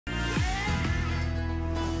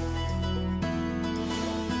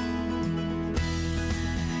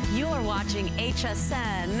watching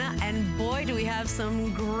HSN, and boy, do we have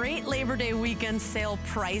some great Labor Day weekend sale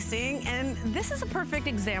pricing, and this is a perfect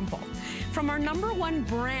example. From our #1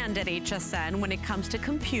 brand at HSN when it comes to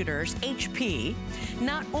computers, HP,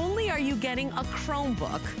 not only are you getting a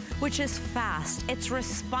Chromebook, which is fast, it's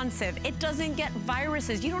responsive, it doesn't get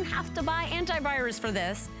viruses, you don't have to buy antivirus for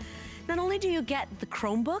this. Not only do you get the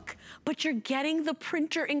Chromebook, but you're getting the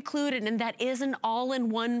printer included, and that is an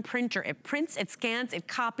all-in-one printer. It prints, it scans, it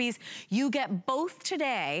copies. You get both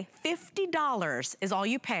today. $50 is all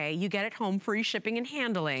you pay. You get it home, free shipping and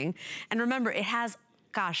handling. And remember, it has,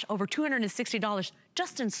 gosh, over $260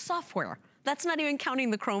 just in software. That's not even counting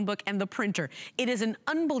the Chromebook and the printer. It is an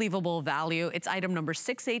unbelievable value. It's item number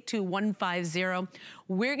 682150.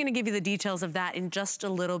 We're gonna give you the details of that in just a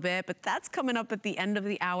little bit, but that's coming up at the end of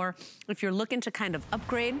the hour. If you're looking to kind of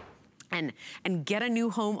upgrade and get a new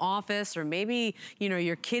home office, or maybe, you know,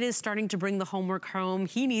 your kid is starting to bring the homework home,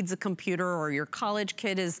 he needs a computer, or your college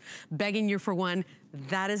kid is begging you for one,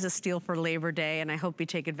 that is a steal for Labor Day, and I hope you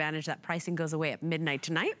take advantage. That pricing goes away at midnight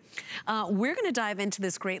tonight. We're gonna dive into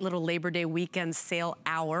this great little Labor Day weekend sale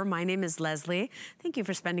hour. My name is Leslie. Thank you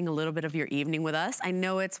for spending a little bit of your evening with us. I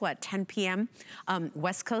know it's, what, 10 p.m.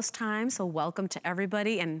 West Coast time, so welcome to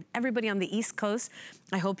everybody, and everybody on the East Coast.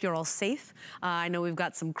 I hope you're all safe. I know we've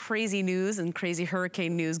got some crazy news and crazy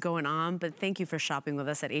hurricane news going on, but thank you for shopping with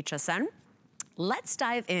us at HSN. Let's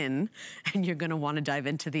dive in, and you're gonna wanna dive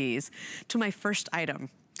into these, to my first item.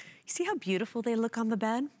 You see how beautiful they look on the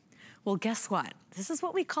bed? Well, guess what? This is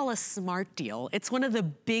what we call a smart deal. It's one of the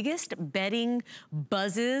biggest bedding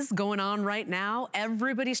buzzes going on right now.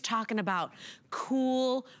 Everybody's talking about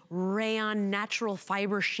cool rayon natural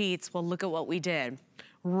fiber sheets. Well, look at what we did.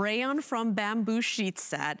 Rayon from Bamboo sheet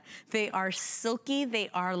set. They are silky. They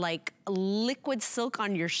are like liquid silk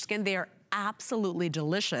on your skin. They are absolutely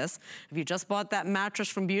delicious. If you just bought that mattress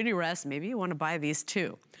from Beautyrest, maybe you want to buy these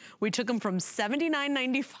too. We took them from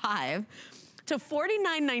 $79.95 to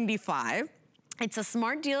 $49.95. It's a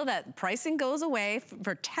smart deal. That pricing goes away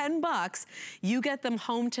for 10 bucks. You get them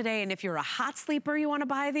home today, and if you're a hot sleeper, you want to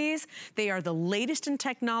buy these. They are the latest in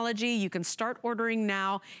technology. You can start ordering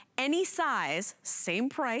now. Any size, same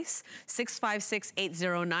price.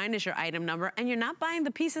 656809 is your item number, and you're not buying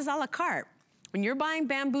the pieces a la carte. When you're buying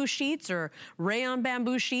bamboo sheets or rayon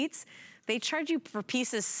bamboo sheets, they charge you for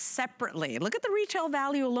pieces separately. Look at the retail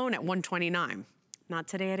value alone at $129. Not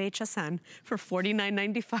today at HSN. For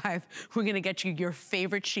 $49.95, we're gonna get you your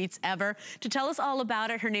favorite sheets ever. To tell us all about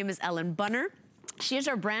it, her name is Ellen Bunner. She is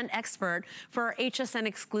our brand expert for our HSN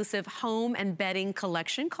exclusive home and bedding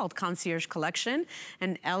collection called Concierge Collection.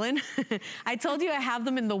 And Ellen, I told you I have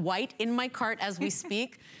them in the white in my cart as we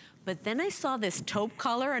speak. But then I saw this taupe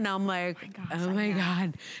color, and I'm like, oh my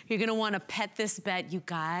God, you're gonna wanna pet this bed. You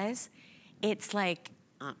guys, it's like,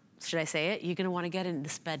 should I say it? You're gonna wanna get in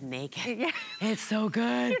this bed naked. Yeah. It's so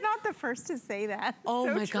good. You're not the first to say that. Oh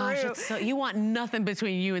my gosh, it's so, you want nothing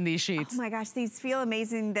between you and these sheets. Oh my gosh, these feel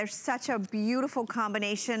amazing. They're such a beautiful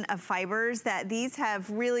combination of fibers that these have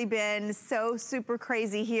really been so super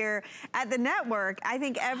crazy here at the network. I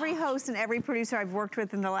think every host and every producer I've worked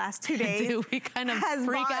with in the last 2 days Do we kind of has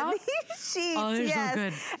freak bought out? these sheets. Oh, they're yes. so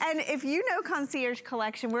good. And if you know Concierge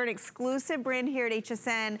Collection, we're an exclusive brand here at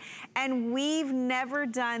HSN, and we've never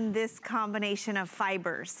done this combination of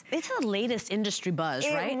fibers. It's the latest industry buzz,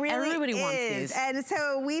 right? Really Everybody wants these. And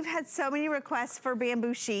so we've had so many requests for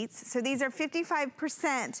bamboo sheets. So these are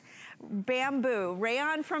 55% bamboo,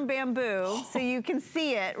 rayon from bamboo. So you can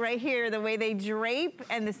see it right here, the way they drape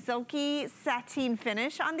and the silky sateen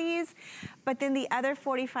finish on these. But then the other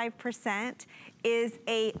 45% is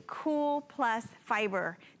a Cool Plus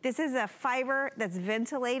fiber. This is a fiber that's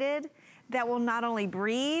ventilated, that will not only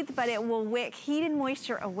breathe, but it will wick heat and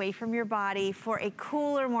moisture away from your body for a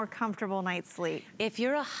cooler, more comfortable night's sleep. If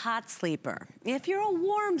you're a hot sleeper, if you're a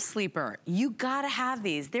warm sleeper, you gotta have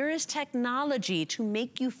these. There is technology to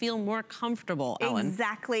make you feel more comfortable, Ellen.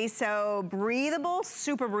 Exactly, so breathable,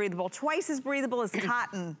 super breathable, twice as breathable as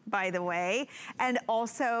cotton, by the way, and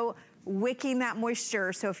also wicking that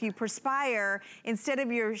moisture. So if you perspire, instead of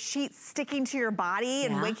your sheets sticking to your body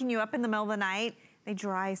and waking you up in the middle of the night, they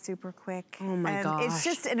dry super quick. Oh my gosh. It's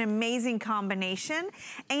just an amazing combination.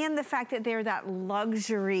 And the fact that they're that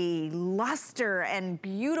luxury, luster, and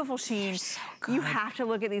beautiful sheen. So good. You have to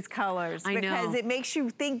look at these colors because it makes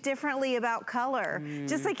you think differently about color.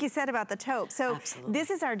 Just like you said about the taupe. So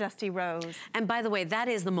this is our Dusty Rose. And by the way, that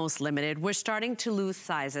is the most limited. We're starting to lose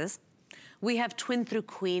sizes. We have twin through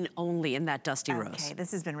queen only in that Dusty Rose. Okay,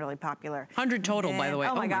 this has been really popular. 100 total, by the way.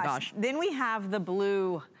 Oh my gosh. Then we have the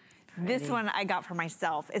blue. Pretty. This one I got for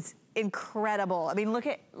myself. It's incredible. I mean, look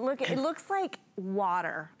at, it looks like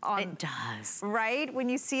water. It does. Right? When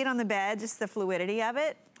you see it on the bed, just the fluidity of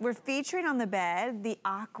it. We're featuring on the bed the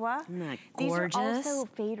aqua. Isn't that gorgeous? These are also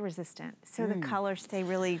fade resistant, so the colors stay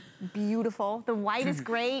really beautiful. The white is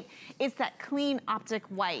great. It's that clean optic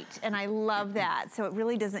white, and I love that. So it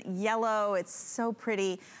really doesn't yellow. It's so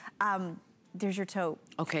pretty. There's your taupe.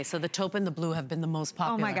 Okay, so the taupe and the blue have been the most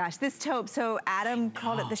popular. Oh my gosh, this taupe, so Adam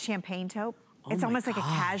called it the champagne taupe. It's almost like a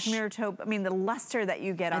cashmere taupe. I mean, the luster that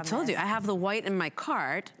you get on this. I told you, I have the white in my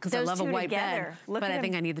cart because I love a white bed, but I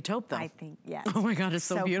think I need the taupe though. I think, yes. Oh my God, it's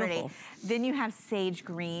so beautiful. Pretty. Then you have sage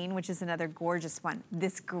green, which is another gorgeous one.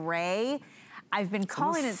 This gray, I've been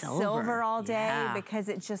calling it silver all day because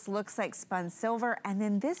it just looks like spun silver. And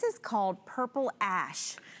then this is called purple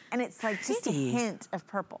ash. And it's like just a hint of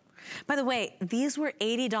purple. By the way, these were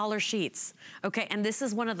 $80 sheets, okay? And this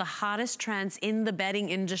is one of the hottest trends in the bedding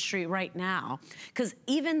industry right now. Because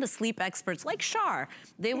even the sleep experts like Shar,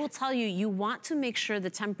 they will tell you, you want to make sure the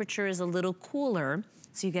temperature is a little cooler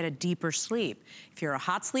so you get a deeper sleep. If you're a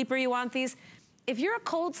hot sleeper, you want these. If you're a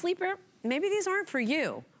cold sleeper, maybe these aren't for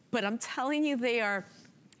you. But I'm telling you, they are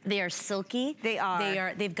silky. They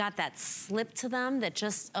are. They've got that slip to them that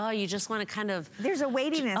just, oh, you just want to kind of. There's a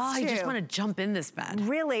weightiness too. You just want to jump in this bed.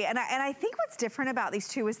 Really, and I think what's different about these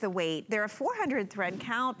two is the weight. They're a 400 thread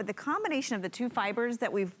count, but the combination of the two fibers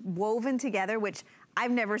that we've woven together, which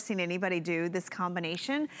I've never seen anybody do this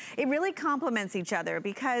combination, it really complements each other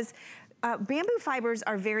because bamboo fibers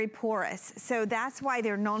are very porous, so that's why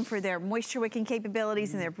they're known for their moisture wicking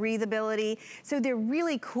capabilities and their breathability. So they're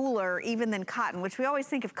really cooler even than cotton, which we always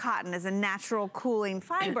think of cotton as a natural cooling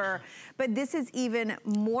fiber, but this is even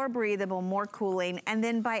more breathable, more cooling. And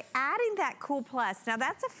then by adding that Cool Plus, now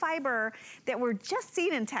that's a fiber that we're just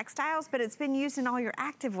seeing in textiles, but it's been used in all your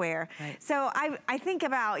activewear. Right. So I think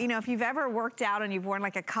about, you know, if you've ever worked out and you've worn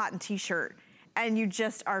like a cotton t-shirt, and you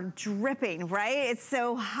just are dripping, right? It's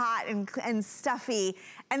so hot and stuffy.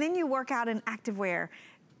 And then you work out in activewear,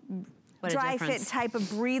 dry fit type of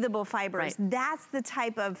breathable fibers. Right. That's the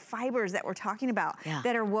type of fibers that we're talking about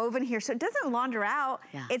that are woven here. So it doesn't launder out.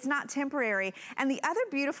 It's not temporary. And the other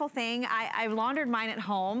beautiful thing, I've laundered mine at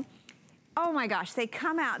home. Oh my gosh, they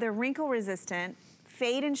come out, they're wrinkle resistant,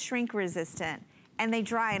 fade and shrink resistant, and they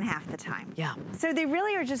dry in half the time. Yeah. So they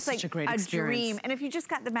really are just like a dream. And if you just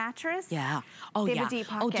got the mattress, they have a deep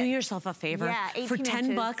pocket. Oh, do yourself a favor. Yeah, 18 For 10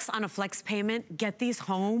 inches. bucks on a flex payment, get these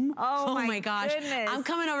home. Oh my gosh. Goodness. I'm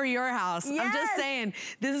coming over to your house. Yes. I'm just saying,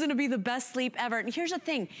 this is gonna be the best sleep ever. And here's the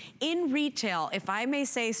thing, in retail, if I may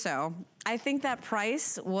say so, I think that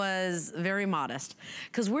price was very modest.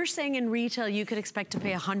 Because we're saying in retail, you could expect to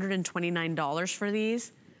pay $129 for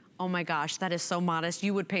these. Oh my gosh, that is so modest.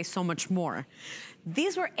 You would pay so much more.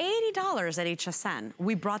 These were $80 at HSN.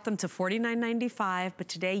 We brought them to $49.95, but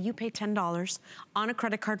today you pay $10 on a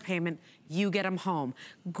credit card payment. You get them home.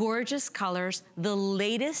 Gorgeous colors, the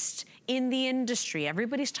latest in the industry.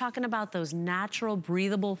 Everybody's talking about those natural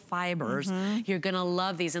breathable fibers. You're gonna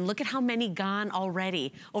love these. And look at how many gone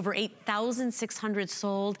already. Over 8,600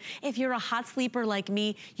 sold. If you're a hot sleeper like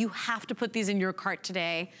me, you have to put these in your cart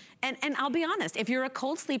today. And I'll be honest, if you're a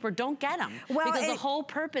cold sleeper, don't get them. Well, because the whole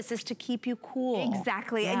purpose is to keep you cool.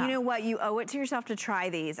 Exactly, and you know what? You owe it to yourself to try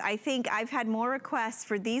these. I think I've had more requests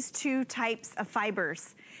for these two types of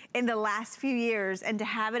fibers in the last few years, and to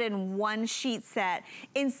have it in one sheet set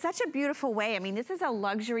in such a beautiful way. I mean, this is a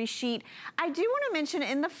luxury sheet. I do want to mention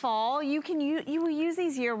in the fall, you will use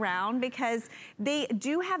these year round because they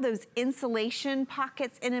do have those insulation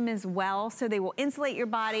pockets in them as well, so they will insulate your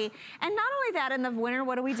body. And not only that, in the winter,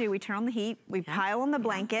 what do? We turn on the heat, we pile on the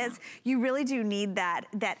blankets. You really do need that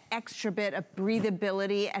extra bit of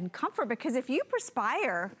breathability and comfort, because if you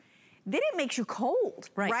perspire, then it makes you cold,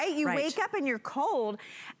 right? You wake up and you're cold.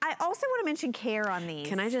 I also want to mention care on these.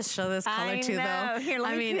 Can I just show this color too, though? Here,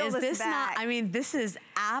 let me peel this back. I mean, this is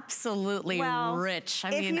absolutely rich.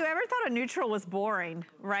 If you ever thought a neutral was boring,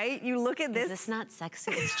 right? You look at this. Is this not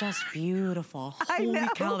sexy? It's just beautiful. Holy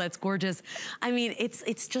cow, that's gorgeous. I mean,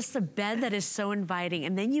 it's just a bed that is so inviting,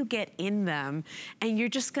 and then you get in them, and you're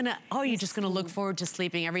just gonna, you're just gonna look forward to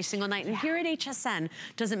sleeping every single night. And here at HSN,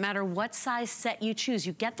 doesn't matter what size set you choose,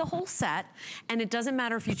 you get the whole set, and it doesn't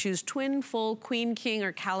matter if you choose twin, full, queen, king,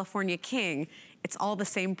 or California king. It's all the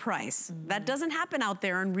same price. That doesn't happen out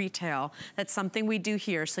there in retail. That's something we do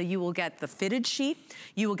here. So you will get the fitted sheet,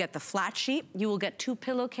 you will get the flat sheet, you will get 2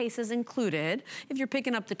 pillowcases included. If you're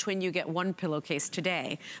picking up the twin, you get 1 pillowcase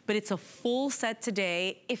today. But it's a full set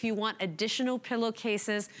today. If you want additional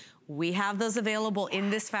pillowcases, We have those available in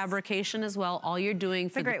this fabrication as well. All you're doing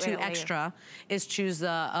for the 2 extra is choose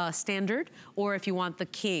the standard, or if you want the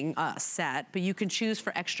king set, but you can choose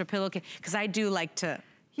for extra pillowcase, because I do like to.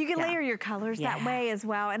 You can layer your colors that way as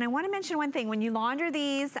well. And I want to mention one thing. When you launder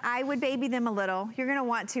these, I would baby them a little. You're going to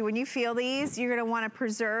want to. When you feel these, you're going to want to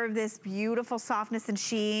preserve this beautiful softness and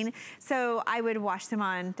sheen. So I would wash them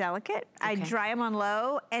on delicate. I'd dry them on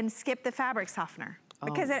low and skip the fabric softener.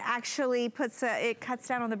 Because it actually puts it cuts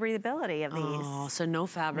down on the breathability of these. Oh, so no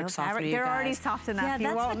fabric softener. They're already soft enough.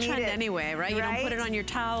 Yeah, that's the trend anyway, right? You don't put it on your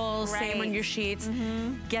towels, same on your sheets.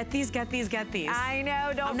 Get these, get these, get these. I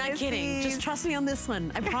know, don't miss I'm not kidding. Just trust me on this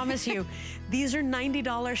one. I promise you. These are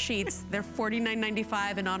 $90 sheets. They're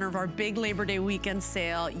 $49.95 in honor of our big Labor Day weekend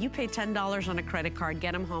sale. You pay $10 on a credit card.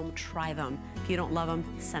 Get them home, try them. If you don't love them,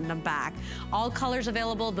 send them back. All colors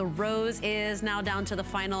available. The rose is now down to the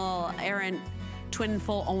final errant twin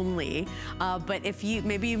full only, but if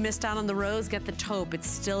maybe you missed out on the rose, get the taupe. It's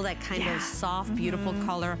still that kind of soft, beautiful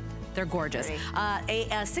color. They're gorgeous.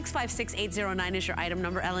 656809 is your item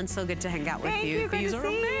number. Ellen, so good to hang out with you. These are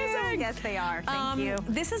amazing. Yes, they are. Thank you.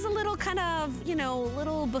 This is a little kind of,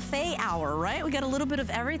 little buffet hour, right? We got a little bit of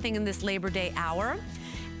everything in this Labor Day hour.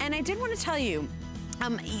 And I did want to tell you,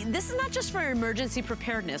 this is not just for emergency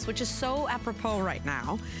preparedness, which is so apropos right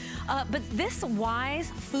now, but this Wise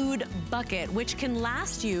Food Bucket, which can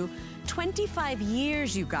last you 25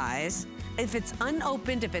 years, you guys, if it's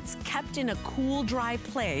unopened, if it's kept in a cool, dry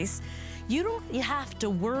place, you don't have to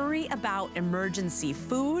worry about emergency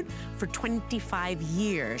food for 25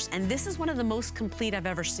 years. And this is one of the most complete I've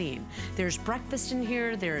ever seen. There's breakfast in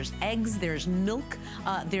here, there's eggs, there's milk,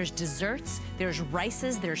 there's desserts, there's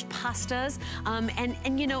rices, there's pastas. And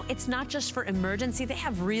it's not just for emergency. They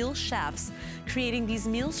have real chefs creating these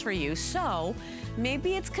meals for you. So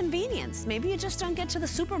maybe it's convenience. Maybe you just don't get to the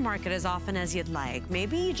supermarket as often as you'd like.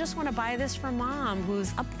 Maybe you just want to buy this for mom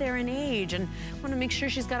who's up there in age and want to make sure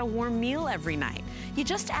she's got a warm meal every night. You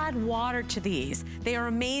just add water to these. They are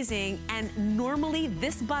amazing, and normally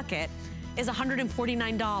this bucket is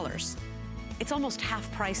 $149. It's almost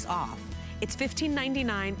half price off. It's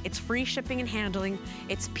 $15.99, it's free shipping and handling,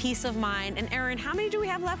 it's peace of mind. And Erin, how many do we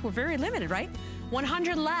have left? We're very limited, right?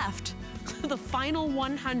 100 left. The final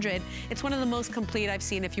 100. It's one of the most complete I've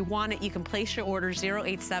seen. If you want it, you can place your order.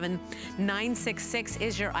 087966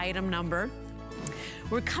 is your item number.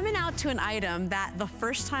 We're coming out to an item that the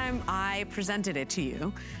first time I presented it to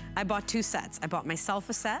you, I bought 2 sets. I bought myself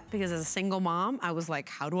a set because as a single mom, I was like,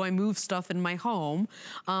 how do I move stuff in my home?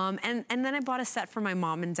 And then I bought a set for my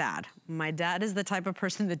mom and dad. My dad is the type of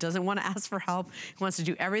person that doesn't want to ask for help. He wants to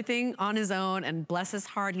do everything on his own, and bless his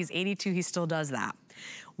heart, he's 82, he still does that.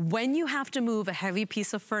 When you have to move a heavy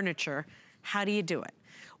piece of furniture, how do you do it?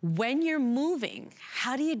 When you're moving,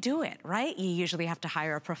 how do you do it, right? You usually have to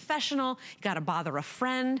hire a professional, you gotta bother a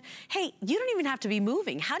friend. Hey, you don't even have to be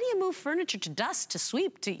moving. How do you move furniture to dust, to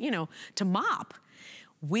sweep, to mop?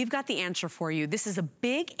 We've got the answer for you. This is a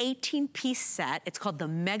big 18-piece set. It's called the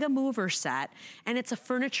Mega Mover Set, and it's a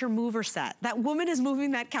furniture mover set. That woman is moving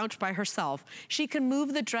that couch by herself. She can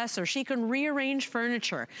move the dresser. She can rearrange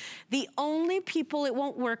furniture. The only people it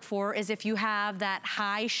won't work for is if you have that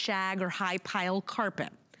high shag or high pile carpet.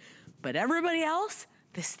 But everybody else,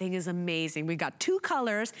 this thing is amazing. We got 2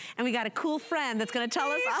 colors, and we got a cool friend that's gonna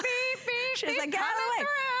tell us. She's like, get out of the way.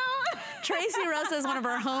 Tracy Rosa is one of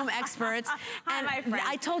our home experts. Hi, my friend.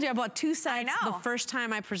 I told you I bought 2 sets the first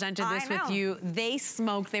time I presented this with you. They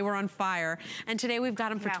smoked, they were on fire. And today we've got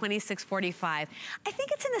them for $26.45. I think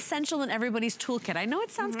it's an essential in everybody's toolkit. I know it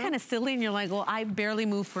sounds kind of silly and you're like, well, I barely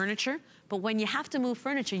move furniture. But when you have to move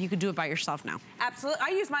furniture, you can do it by yourself now. Absolutely.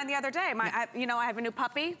 I used mine the other day. I have a new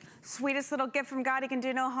puppy. Sweetest little gift from God. He can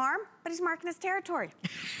do no harm, but he's marking his territory.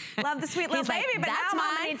 Love the sweet little baby, but now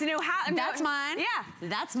Mama needs a new house. That's mine. Yeah.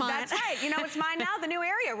 That's mine. That's right. It's mine now. The new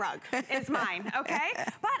area rug is mine, okay?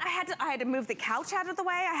 But I had to move the couch out of the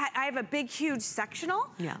way. I have a big, huge sectional,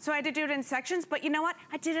 so I had to do it in sections. But you know what?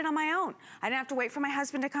 I did it on my own. I didn't have to wait for my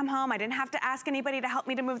husband to come home. I didn't have to ask anybody to help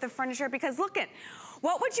me to move the furniture because look at,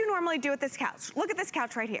 what would you normally do with this couch? Look at this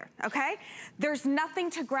couch right here, okay? There's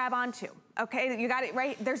nothing to grab onto, okay? You got it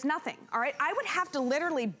right, there's nothing, all right? I would have to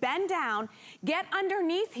literally bend down, get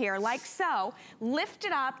underneath here like so, lift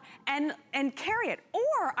it up and carry it.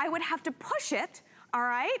 Or I would have to push it, all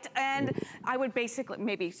right? And I would basically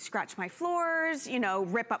maybe scratch my floors,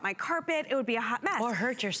 rip up my carpet. It would be a hot mess. Or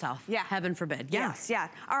hurt yourself. Yeah. Heaven forbid. Yes, yeah.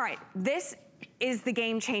 All right, this is the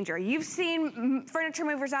game changer. You've seen furniture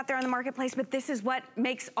movers out there on the marketplace, but this is what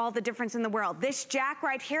makes all the difference in the world. This jack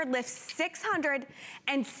right here lifts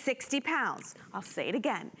 660 pounds. I'll say it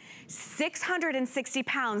again, 660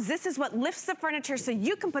 pounds. This is what lifts the furniture so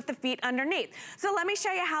you can put the feet underneath. So let me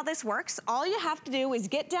show you how this works. All you have to do is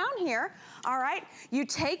get down here, all right? You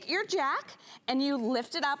take your jack and you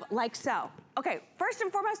lift it up like so. Okay, first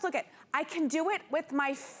and foremost, look at, I can do it with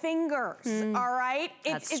my fingers, all right?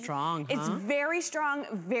 That's strong, huh? It's very strong,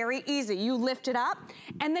 very easy. You lift it up,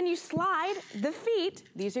 and then you slide the feet.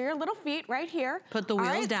 These are your little feet right here. Put the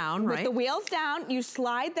wheels down, right? Put the wheels down. You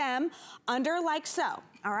slide them under like so,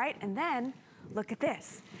 all right? And then, look at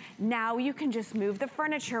this. Now you can just move the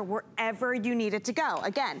furniture wherever you need it to go.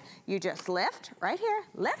 Again, you just lift, right here,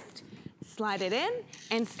 lift, slide it in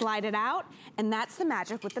and slide it out, and that's the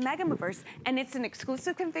magic with the Mega Movers. And it's an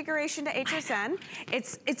exclusive configuration to HSN.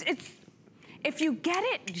 It's if you get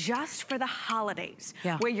it just for the holidays,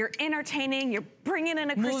 where you're entertaining, you're bringing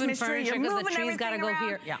in a Christmas tree, you're moving everything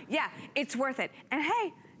around. Yeah, it's worth it. And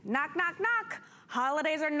hey, knock, knock, knock.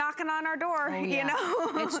 Holidays are knocking on our door, you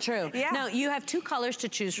know? It's true. Now, you have two colors to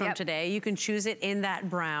choose from today. You can choose it in that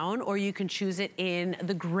brown, or you can choose it in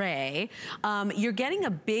the gray. You're getting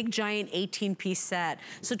a big, giant 18-piece set.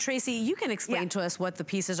 So, Tracy, you can explain to us what the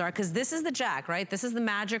pieces are, because this is the jack, right? This is the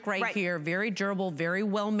magic right here. Very durable, very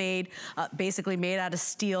well made, basically made out of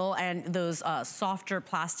steel and those softer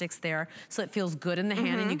plastics there, so it feels good in the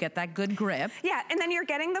hand and you get that good grip. Yeah, and then you're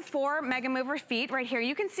getting the 4 Mega Mover feet right here.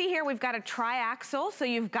 You can see here we've got a triaxle. So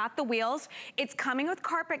you've got the wheels. It's coming with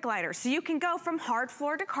carpet gliders. So you can go from hard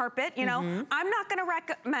floor to carpet, you know. I'm not gonna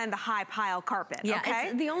recommend the high pile carpet,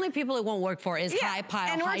 okay? The only people it won't work for is high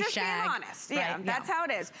pile, and high we're just shag. being honest. That's how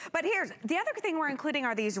it is. But here's, the other thing we're including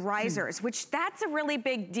are these risers, which that's a really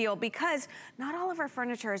big deal because not all of our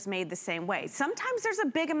furniture is made the same way. Sometimes there's a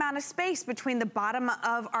big amount of space between the bottom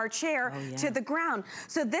of our chair to the ground.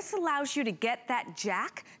 So this allows you to get that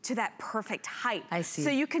jack to that perfect height. I see. So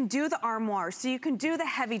you can do the armoires, so you can do the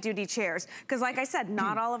heavy duty chairs. Because like I said,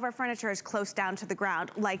 not all of our furniture is close down to the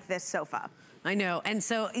ground like this sofa. I know, and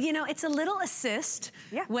so, you know, it's a little assist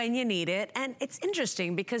when you need it, and it's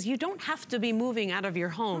interesting because you don't have to be moving out of your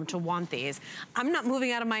home to want these. I'm not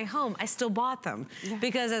moving out of my home, I still bought them,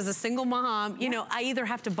 because as a single mom, you know, I either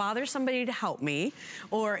have to bother somebody to help me,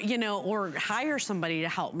 or, you know, or hire somebody to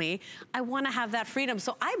help me. I wanna have that freedom,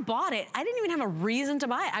 so I bought it. I didn't even have a reason to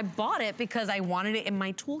buy it. I bought it because I wanted it in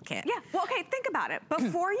my toolkit. Yeah, well, okay, think about it.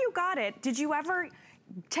 Before you got it, did you ever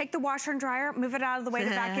take the washer and dryer, move it out of the way to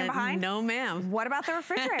vacuum behind? No, ma'am. What about the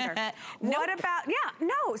refrigerator? What about,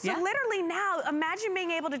 so literally now, imagine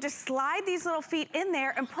being able to just slide these little feet in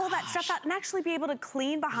there and pull that stuff out and actually be able to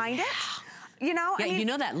clean behind it. You know, I mean, you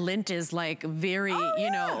know that lint is like very,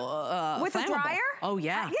 you know, with flammable. a dryer? Oh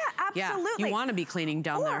yeah. Yeah, absolutely. You want to be cleaning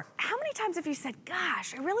down there. How many times have you said,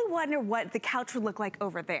 gosh, I really wonder what the couch would look like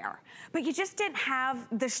over there, but you just didn't have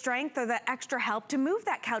the strength or the extra help to move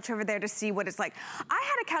that couch over there to see what it's like. I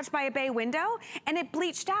had a couch by a bay window and it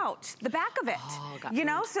bleached out the back of it. You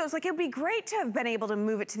know, so it's like, it'd be great to have been able to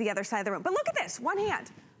move it to the other side of the room. But look at this, one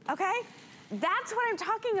hand, okay? That's what I'm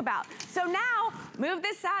talking about. So now, move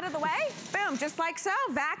this out of the way, boom, just like so,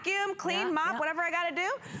 vacuum, clean, mop, whatever I gotta do.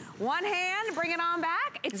 One hand, bring it on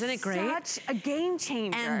back. Isn't it great? Such a game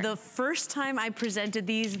changer. And the first time I presented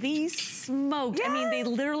these smoked. I mean, they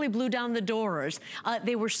literally blew down the doors.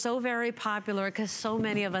 They were so very popular because so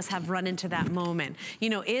many of us have run into that moment. You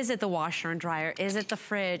know, is it the washer and dryer? Is it the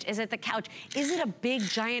fridge? Is it the couch? Is it a big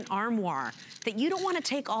giant armoire that you don't want to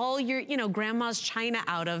take all your, you know, grandma's china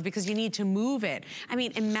out of because you need to move it? I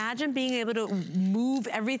mean, imagine being able to move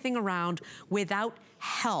everything around without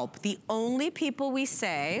help. The only people we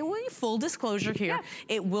say, well, full disclosure here,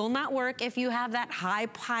 it will not work if you have that high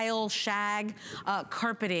pile shag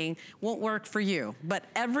carpeting, won't work for you. But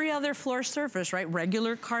every other floor surface, right,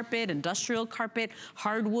 regular carpet, industrial carpet,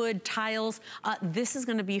 hardwood, tiles, this is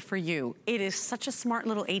gonna be for you. It is such a smart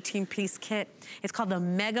little 18-piece kit. It's called the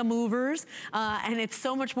Mega Movers, and it's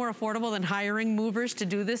so much more affordable than hiring movers to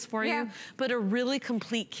do this for you, but a really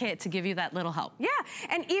complete kit to give you that little help. Yeah,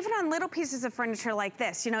 and even on little pieces of furniture like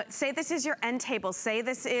this, you know, say this is your end table, say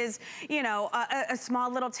this is, you know, a small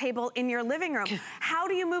little table in your living room. How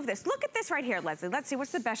do you move this? Look at this right here, Leslie. Let's see,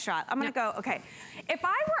 what's the best shot? I'm gonna go, okay. If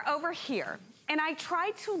I were over here and I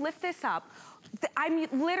tried to lift this up, I'm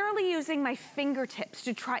literally using my fingertips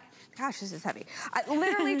to try, gosh, this is heavy.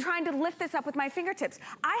 Literally trying to lift this up with my fingertips.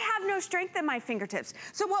 I have no strength in my fingertips.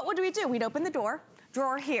 So what would we do? We'd open the drawer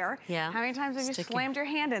here. How many times have you slammed your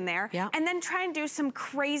hand in there? And then try and do some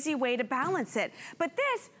crazy way to balance it. But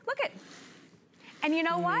this, look at, And you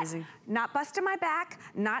know what? Not busting my back,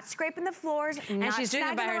 not scraping the floors, and she's doing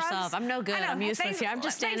it by herself. I'm no good. I'm useless here. I'm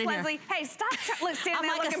just standing here. Leslie. Hey, stop standing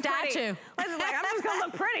there looking pretty. Leslie's like, I'm just gonna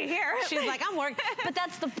look pretty here. She's like, I'm working. But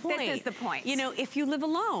that's the point. This is the point. You know, if you live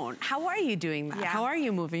alone, how are you doing that? How are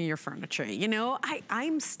you moving your furniture? You know,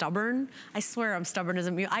 I'm stubborn. I swear I'm stubborn as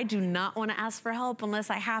a mule. I do not want to ask for help unless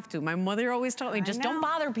I have to. My mother always taught me, just don't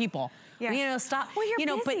bother people. You know, stop. Well, you're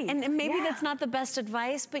busy. But and maybe that's not the best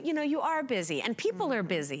advice, but you know, you are busy and people are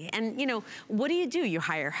busy. And you know, what do? You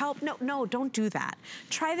hire help? No, don't do that.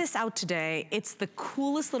 Try this out today. It's the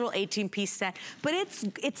coolest little 18-piece set, but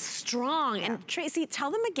it's strong. And Tracy,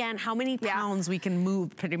 tell them again how many pounds we can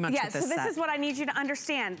move pretty much with this set. So this is what I need you to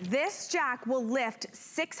understand. This jack will lift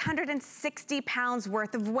 660 pounds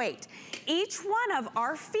worth of weight. Each one of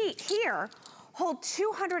our feet here hold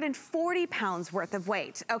 240 pounds worth of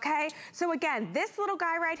weight, okay? So again, this little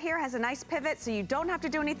guy right here has a nice pivot, so you don't have to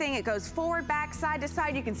do anything. It goes forward, back, side to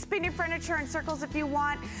side. You can spin your furniture in circles if you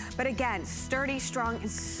want. But again, sturdy, strong, and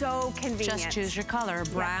so convenient. Just choose your color,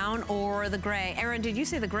 brown or the gray. Erin, did you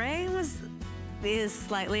say the gray is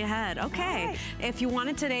slightly ahead? Okay. Right. If you want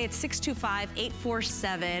it today, it's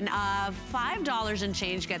 625-847. $5 and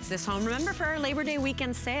change gets this home. Remember, for our Labor Day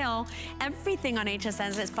weekend sale, everything on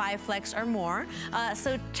HSN is 5 flex or more.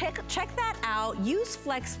 So check that out. Use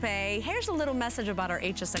FlexPay. Here's a little message about our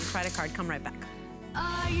HSN credit card. Come right back.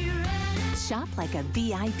 Are you ready? Shop like a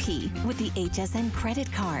VIP with the HSN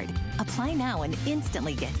credit card. Apply now and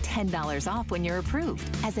instantly get $10 off when you're approved.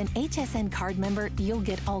 As an HSN card member, you'll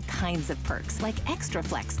get all kinds of perks like extra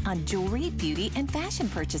flex on jewelry, beauty, and fashion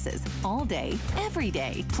purchases all day, every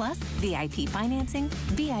day. Plus, VIP financing,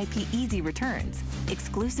 VIP easy returns,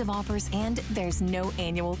 exclusive offers, and there's no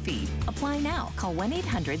annual fee. Apply now. Call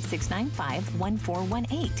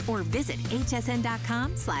 1-800-695-1418 or visit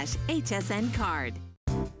hsn.com/HSN card.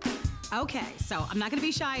 Okay, so I'm not gonna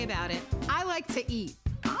be shy about it. I like to eat.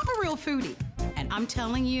 I'm a real foodie. And I'm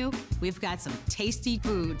telling you, we've got some tasty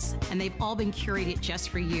foods, and they've all been curated just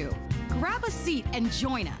for you. Grab a seat and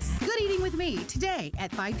join us. Good eating with me today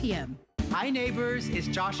at 5 p.m. Hi neighbors, it's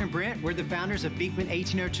Josh and Brent. We're the founders of Beekman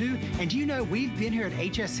 1802. And do you know we've been here at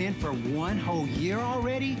HSN for 1 whole year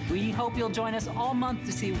already? We hope you'll join us all month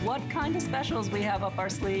to see what kind of specials we have up our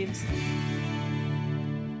sleeves.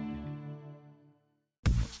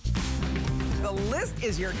 The List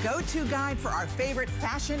is your go-to guide for our favorite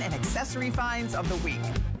fashion and accessory finds of the week.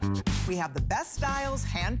 We have the best styles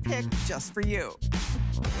handpicked just for you.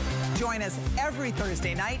 Join us every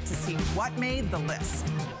Thursday night to see what made the list.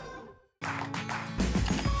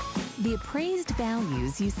 The appraised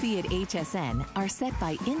values you see at HSN are set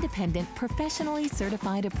by independent, professionally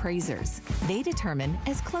certified appraisers. They determine,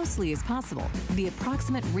 as closely as possible, the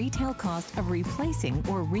approximate retail cost of replacing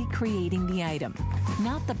or recreating the item,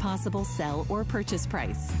 not the possible sell or purchase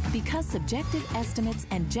price. Because subjective estimates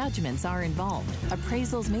and judgments are involved,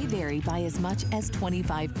 appraisals may vary by as much as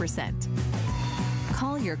 25%.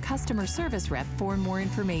 Call your customer service rep for more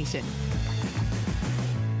information.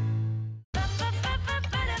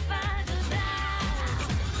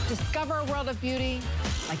 Discover a world of beauty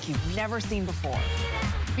like you've never seen before.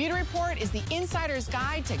 Beauty Report is the insider's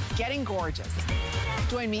guide to getting gorgeous.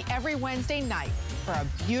 Join me every Wednesday night for a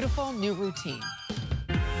beautiful new routine.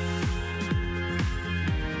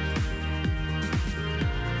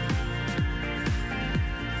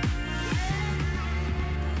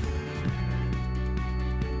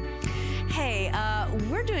 Hey,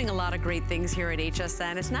 we're doing a lot of great things here at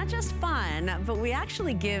HSN. It's not just fun, but we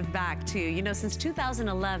actually give back too. You know, since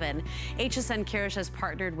 2011, HSN Cares has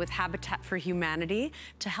partnered with Habitat for Humanity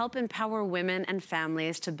to help empower women and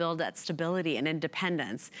families to build that stability and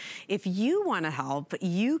independence. If you want to help,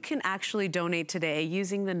 you can actually donate today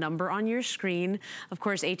using the number on your screen. Of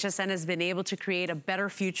course, HSN has been able to create a better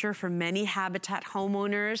future for many Habitat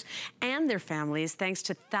homeowners and their families thanks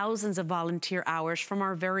to thousands of volunteer hours from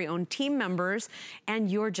our very own team members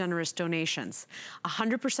and your generous donations.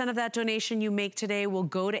 100% of that donation you make today will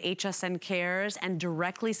go to HSN Cares and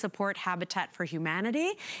directly support Habitat for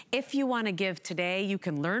Humanity. If you want to give today, you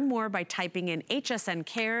can learn more by typing in HSN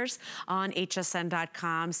Cares on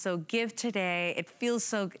hsn.com. So give today. It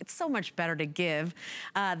feels it's so much better to give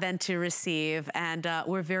than to receive. And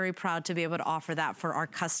we're very proud to be able to offer that for our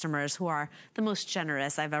customers who are the most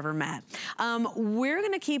generous I've ever met. We're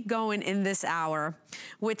going to keep going in this hour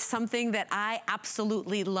with something that I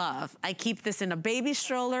absolutely love. I keep this in a baby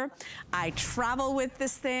stroller. I travel with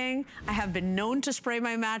this thing. I have been known to spray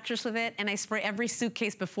my mattress with it, and I spray every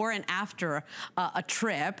suitcase before and after a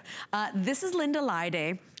trip. This is Linda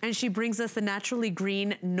Lyday, and she brings us the Naturally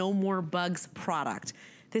Green No More Bugs product.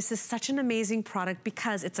 This is such an amazing product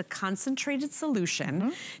because it's a concentrated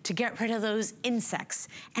solution to get rid of those insects.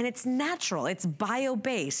 And it's natural, it's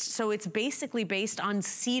bio-based. So it's basically based on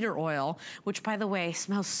cedar oil, which by the way,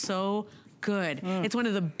 smells so good. It's one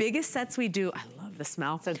of the biggest sets we do. I love the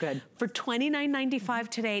smell. So good. For $29.95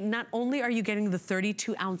 today, not only are you getting the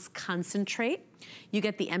 32-ounce concentrate, you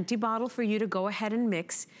get the empty bottle for you to go ahead and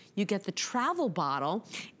mix. You get the travel bottle,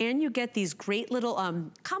 and you get these great little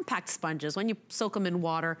compact sponges. When you soak them in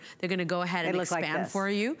water, they're gonna go ahead and expand for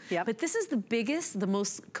you. But this is the biggest, the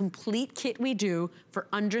most complete kit we do for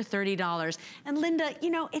under $30. And Linda, you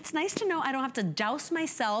know, it's nice to know I don't have to douse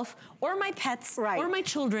myself or my pets or my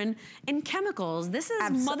children in chemicals. This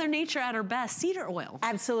is Mother Nature at her best, cedar oil.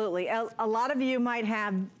 Absolutely. A lot of you might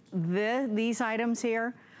have these items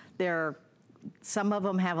here. Some of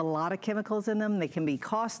them have a lot of chemicals in them. They can be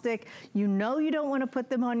caustic. You know you don't want to put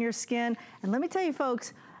them on your skin. And let me tell you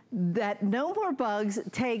folks, that No More Bugs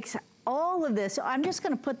takes all of this. I'm just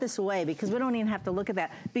going to put this away because we don't even have to look at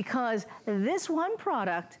that, because this one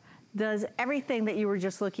product does everything that you were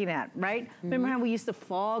just looking at, right? Remember how we used to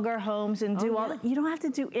fog our homes and do all that? You don't have to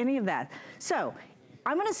do any of that. So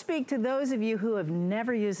I'm gonna speak to those of you who have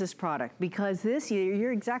never used this product, because this,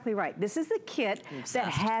 you're exactly right. This is the kit that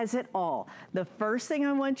has it all. The first thing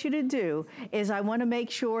I want you to do is I wanna make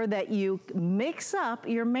sure that you mix up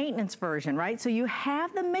your maintenance version, right? So you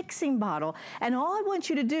have the mixing bottle, and all I want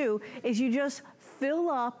you to do is you just fill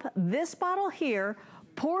up this bottle here,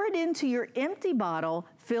 pour it into your empty bottle,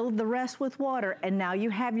 fill the rest with water, and now you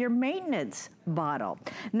have your maintenance bottle.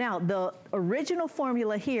 Now, the original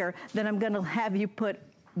formula here, then I'm gonna have you put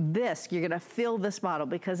this, you're gonna fill this bottle,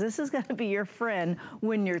 because this is gonna be your friend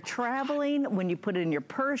when you're traveling, when you put it in your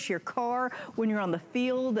purse, your car, when you're on the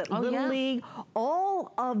field at Little League,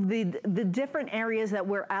 all of the different areas that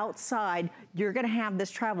we're outside, you're gonna have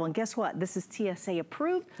this travel. And guess what? This is TSA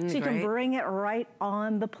approved, so you can bring it right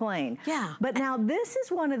on the plane. But now this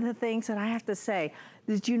is one of the things that I have to say.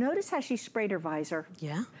 Did you notice how she sprayed her visor?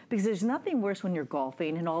 Because there's nothing worse when you're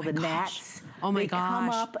golfing and all the gnats. They come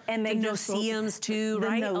up and they just no-see-ums too,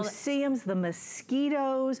 right? The no-see-ums, the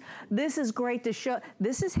mosquitoes. This is great to show.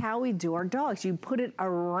 This is how we do our dogs. You put it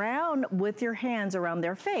around with your hands around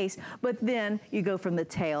their face, but then you go from the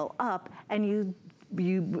tail up and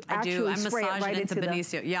you actually spray it right into the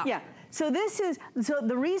Benicio. So this is, so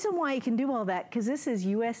the reason why you can do all that, because this is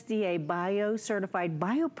USDA bio-certified,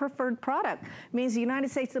 bio-preferred product. It means the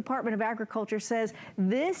United States Department of Agriculture says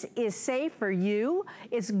this is safe for you.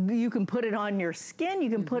 You can put it on your skin, you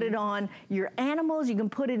can put it on your animals, you can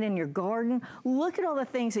put it in your garden. Look at all the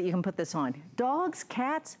things that you can put this on. Dogs,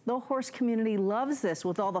 cats, the horse community loves this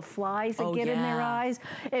with all the flies that get in their eyes.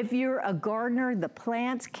 If you're a gardener, the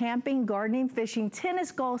plants, camping, gardening, fishing,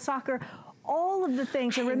 tennis, golf, soccer, all of the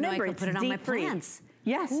things. And remember, it's put it on my plants.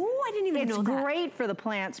 Yes. Ooh, I didn't even know that. It's great for the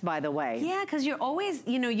plants, by the way. Yeah, because you're always,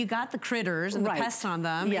 you know, you got the critters and the pests on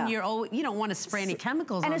them, and you don't want to spray any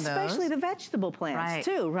chemicals on those. And especially the vegetable plants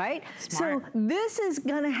too, right? Smart. So this is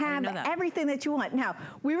going to have everything that you want. Now,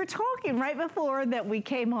 we were talking right before that we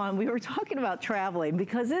came on, we were talking about traveling,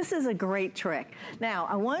 because this is a great trick. Now,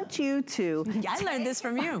 I want you to... I learned this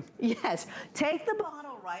from you. Yes. Take the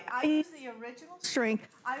bottle, right? I use the original strength.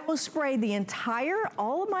 I will spray the entire,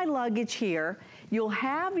 all of my luggage here. You'll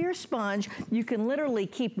have your sponge. You can literally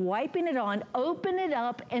keep wiping it on, open it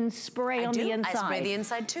up, and spray on the inside. I spray the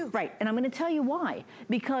inside too. Right, and I'm gonna tell you why.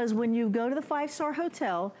 Because when you go to the 5-star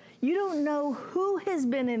hotel, you don't know who has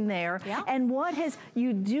been in there and what has,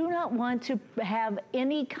 you do not want to have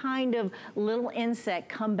any kind of little insect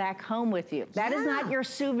come back home with you. That is not your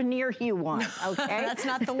souvenir you want, okay? That's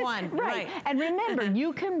not the one. Right, and remember,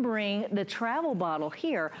 you can bring the travel bottle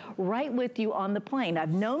here right with you on the plane.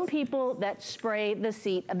 I've known people that spray the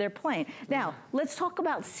seat of their plane. Now, let's talk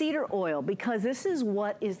about cedar oil, because this is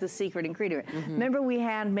what is the secret ingredient. Remember, we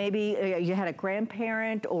had maybe, you had a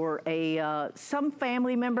grandparent or some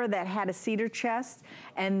family member that had a cedar chest,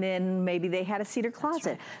 and then maybe they had a cedar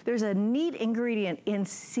closet. There's a neat ingredient in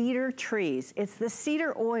cedar trees. It's the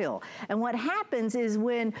cedar oil. And what happens is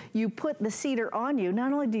when you put the cedar on you,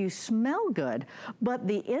 not only do you smell good, but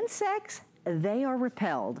the insects, they are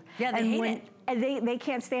repelled. Yeah, they hate it. And they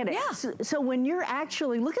can't stand it. Yeah. So when you're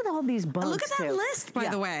actually, look at all these bugs. Look at that list, by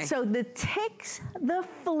the way. So the ticks, the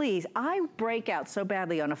fleas, I break out so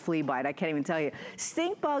badly on a flea bite, I can't even tell you.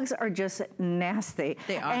 Stink bugs are just nasty.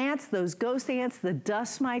 They are. Ants, those ghost ants, the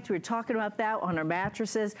dust mites, we were talking about that on our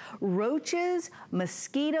mattresses. Roaches,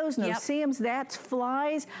 mosquitoes, no-see-ums, gnats,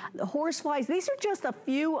 flies, horse flies. These are just a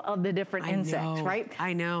few of the different insects, right?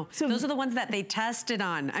 I know. So those are the ones that they tested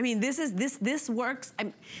on. I mean, this works.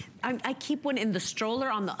 I keep one in the stroller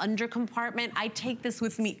on the under compartment. I take this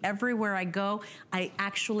with me everywhere I go. I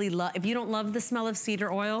actually love, if you don't love the smell of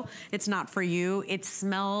cedar oil, it's not for you. It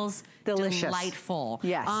smells delicious. Delightful.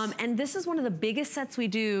 Yes. And this is one of the biggest sets we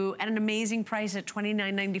do at an amazing price at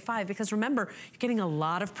 $29.95, because remember, you're getting a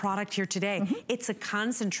lot of product here today. It's a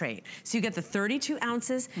concentrate. So you get the 32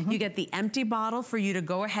 ounces, you get the empty bottle for you to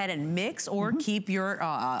go ahead and mix or keep your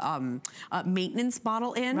maintenance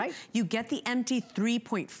bottle in. Right. You get the empty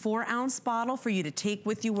 3.4 ounce bottle for you to take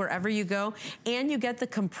with you wherever you go. And you get the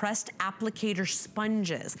compressed applicator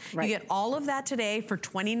sponges. Right. You get all of that today for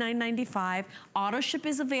 $29.95. Auto ship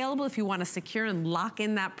is available if you want to secure and lock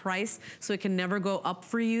in that price so it can never go up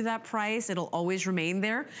for you, that price. It'll always remain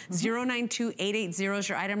there. 092880 is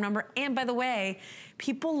your item number. And by the way,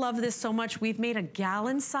 people love this so much. We've made a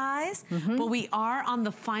gallon size, but we are on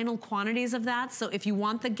the final quantities of that. So if you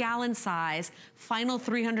want the gallon size, final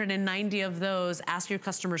 390 of those, ask your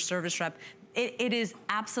customer service rep. It is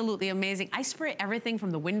absolutely amazing. I spray everything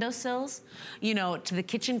from the windowsills, you know, to the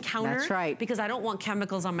kitchen counter. That's right. Because I don't want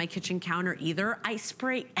chemicals on my kitchen counter either. I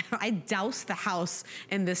spray, I douse the house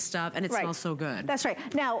in this stuff, and it smells so good. That's right.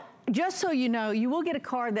 Now, just so you know, you will get a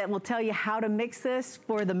card that will tell you how to mix this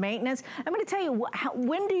for the maintenance. I'm going to tell you,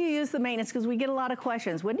 when do you use the maintenance? Because we get a lot of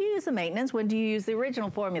questions. When do you use the maintenance? When do you use the original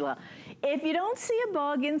formula? If you don't see a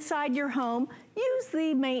bug inside your home, use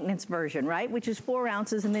the maintenance version, right? Which is 4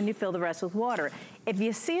 ounces, and then you fill the rest with water. If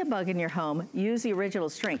you see a bug in your home, use the original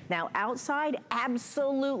strength. Now, outside,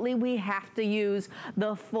 absolutely, we have to use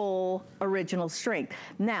the full original strength.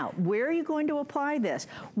 Now, where are you going to apply this?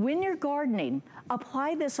 When you're gardening,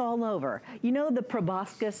 apply this all over. You know the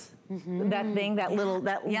proboscis? That thing, that little,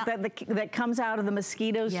 that comes out of the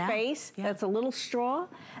mosquito's face? That's a little straw.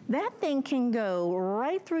 That thing can go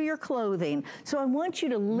right through your clothing. So I want you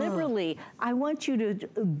to liberally, I want you to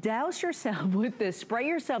douse yourself with this, spray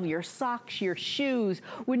yourself, your socks, your shoes.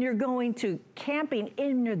 When you're going to camping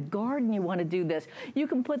in your garden, you want to do this. You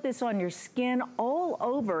can put this on your skin all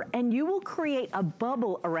over, and you will create a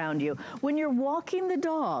bubble around you. When you're walking the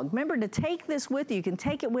dog, remember to take this with you. You can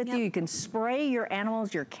take it with you. You can spray your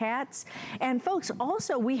animals, your cats. And folks,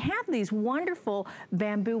 also, we have these wonderful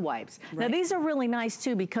bamboo wipes. Now, these are really nice,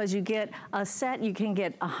 too, because you get a set. You can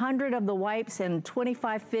get 100 of the wipes, and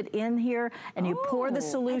 25 fit in here, and you pour the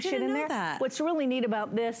solution in there. What's really neat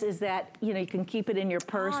about this is that, you know, you can keep it in your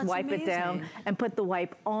purse, wipe it down, and put the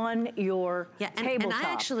wipe on your tabletop. And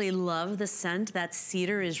I actually love the scent. That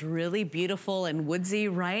cedar is really beautiful and woodsy,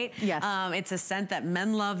 right? Yes. It's a scent that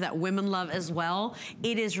men love, that women love as well.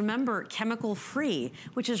 It is, remember, chemical-free,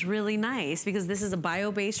 which is really nice because this is a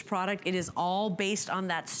bio-based product. It is all based on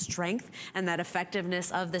that strength and that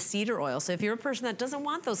effectiveness of the cedar oil. So if you're a person that doesn't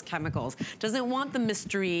want those chemicals, doesn't want the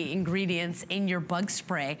mystery ingredients in your bug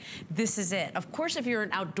spray, this is it. Of course, if you're an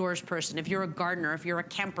outdoors person, if you're a gardener, if you're a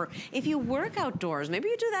camper, if you work outdoors, maybe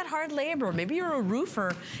you do that hard labor, maybe you're a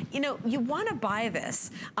roofer, you know, you want to buy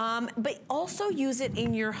this, but also use it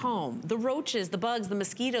in your home. The roaches, the bugs, the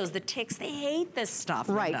mosquitoes, the ticks, they hate this stuff,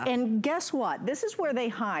 Right, Linda. and guess what? This is where they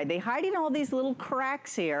hide. They hide in all these little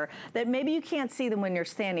cracks here that maybe you can't see them when you're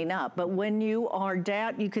standing up, but when you are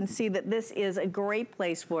down, you can see that this is a great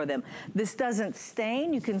place for them. This doesn't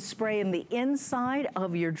stain. You can spray in the inside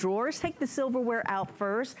of your drawers. Take the silverware out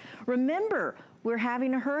first. Remember, we're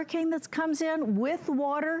having a hurricane that comes in with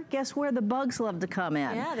water. Guess where the bugs love to come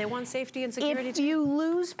in? Yeah, they want safety and security If too. you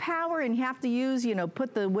lose power and you have to use, you know,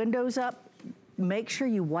 put the windows up, make sure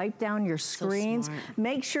you wipe down your screens.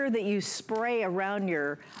 Make sure that you spray around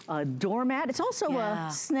your doormat. It's also a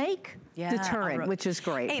snake deterrent, which is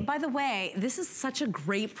great. Hey, by the way, this is such a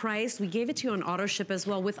great price. We gave it to you on auto ship as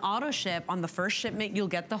well. With auto ship, on the first shipment, you'll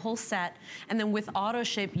get the whole set. And then with auto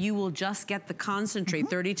ship, you will just get the concentrate,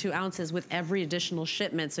 32 ounces with every additional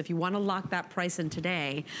shipment. So if you want to lock that price in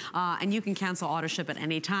today, and you can cancel auto ship at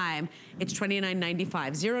any time, it's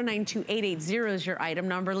 $29.95. 092880 is your item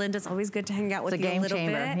number. Linda, it's always good to hang out with you a little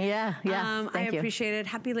bit. Yeah, I appreciate it.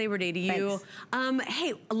 Happy Labor Day to you.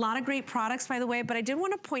 Hey, a lot of great products, by the way, but I did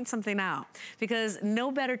want to point something out, because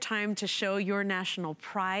no better time to show your national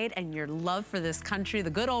pride and your love for this country, the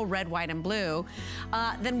good old red, white, and blue,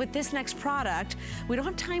 than with this next product. We don't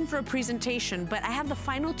have time for a presentation, but I have the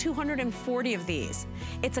final 240 of these.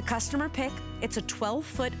 It's a customer pick. It's a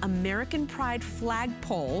 12-foot American Pride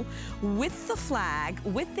flagpole with the flag,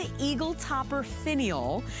 with the eagle topper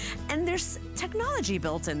finial, and there's technology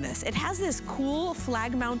built in this. It has this cool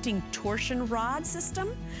flag mounting torsion rod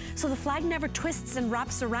system, so the flag never twists and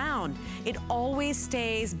wraps around. It always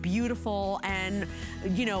stays beautiful and,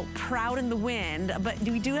 you know, proud in the wind, but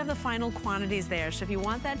we do have the final quantities there. So if you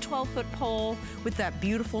want that 12-foot pole with that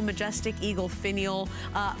beautiful, majestic eagle finial,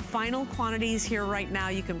 final quantities here right now.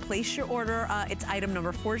 You can place your order. It's item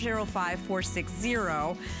number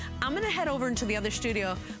 405460. I'm gonna head over into the other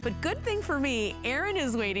studio, but good thing for me, Aaron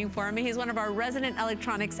is waiting for me. He's one of our resident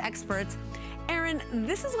electronics experts. Aaron,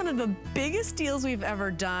 this is one of the biggest deals we've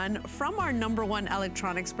ever done from our #1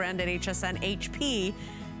 electronics brand at HSN, HP.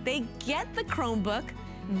 They get the Chromebook,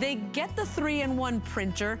 they get the 3-in-1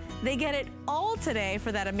 printer, they get it all today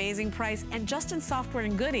for that amazing price, and just in software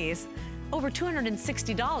and goodies, over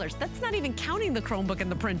 $260. That's not even counting the Chromebook and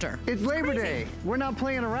the printer. It's Labor Day. We're not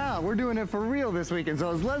playing around. We're doing it for real this weekend.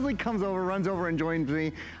 So as Leslie comes over, runs over and joins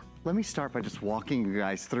me, let me start by just walking you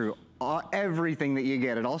guys through everything that you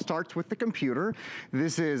get. It all starts with the computer.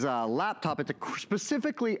 This is a laptop. It's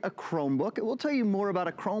specifically a Chromebook. It will tell you more about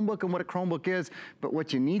a Chromebook and what a Chromebook is, but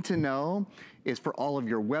what you need to know is for all of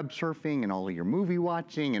your web surfing and all of your movie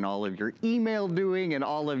watching and all of your email doing and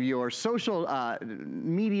all of your social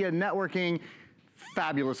media networking,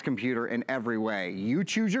 fabulous computer in every way. You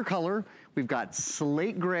choose your color. We've got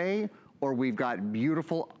slate gray, or we've got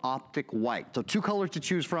beautiful optic white. So 2 colors to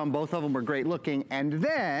choose from, both of them are great looking. And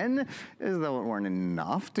then, as though it weren't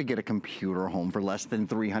enough to get a computer home for less than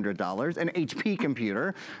 $300, an HP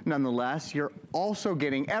computer, nonetheless, you're also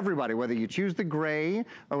getting everybody, whether you choose the gray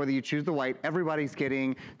or whether you choose the white, everybody's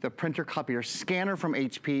getting the printer copier scanner from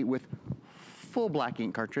HP with full black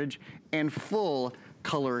ink cartridge and full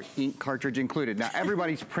color ink cartridge included. Now,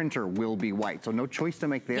 everybody's printer will be white, so no choice to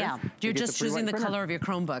make there. Yeah, you're just choosing the color of your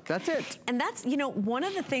Chromebook. That's it. And that's, you know, one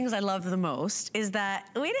of the things I love the most is that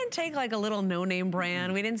we didn't take like a little no-name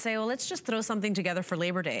brand. We didn't say, well, let's just throw something together for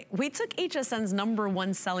Labor Day. We took HSN's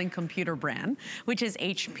 #1 selling computer brand, which is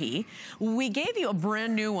HP. We gave you a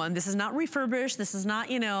brand new one. This is not refurbished. This is not,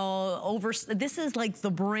 you know, this is like the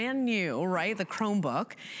brand new, right? The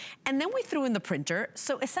Chromebook. And then we threw in the printer.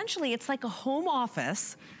 So essentially, it's like a home office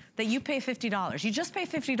that you pay $50. You just pay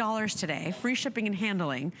 $50 today, free shipping and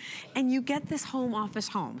handling, and you get this home office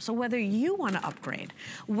home. So whether you want to upgrade,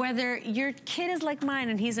 whether your kid is like mine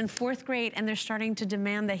and he's in 4th grade and they're starting to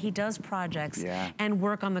demand that he does projects and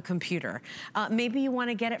work on the computer. Maybe you want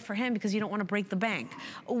to get it for him because you don't want to break the bank.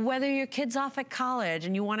 Whether your kid's off at college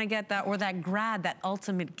and you want to get that, or that grad, that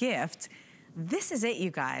ultimate gift, this is it,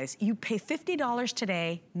 you guys. You pay $50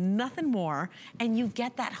 today, nothing more, and you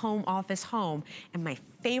get that home office home. And my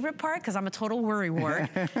favorite part, because I'm a total worrywart,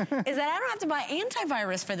 is that I don't have to buy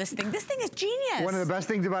antivirus for this thing. This thing is genius. One of the best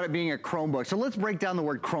things about it being a Chromebook. So let's break down the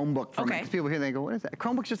word Chromebook for me. Because people here, they go, what is that?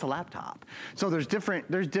 Chromebook's just a laptop. So there's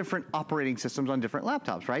different operating systems on different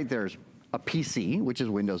laptops, right? There's a PC, which is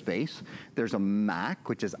Windows-based. There's a Mac,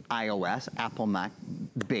 which is iOS, Apple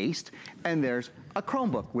Mac-based. And there's a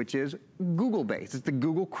Chromebook, which is Google-based. It's the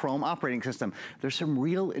Google Chrome operating system. There's some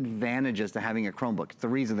real advantages to having a Chromebook. It's the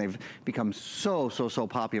reason they've become so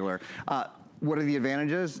popular. What are the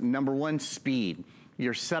advantages? #1, speed.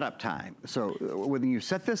 Your setup time. So when you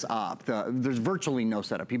set this up, there's virtually no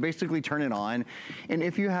setup. You basically turn it on, and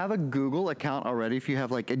if you have a Google account already, if you have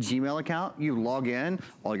like a Gmail account, you log in,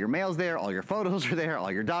 all your mail's there, all your photos are there,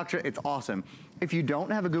 all your docs are, it's awesome. If you don't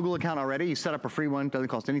have a Google account already, you set up a free one, doesn't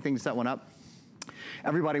cost anything to set one up.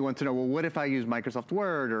 Everybody wants to know, well, what if I use Microsoft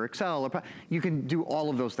Word or Excel? You can do all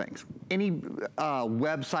of those things. Any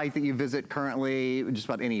website that you visit currently, just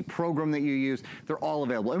about any program that you use, they're all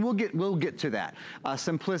available. And we'll get to that.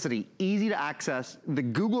 Simplicity, easy to access the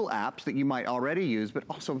Google apps that you might already use, but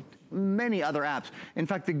also many other apps. In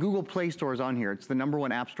fact, the Google Play Store is on here. It's the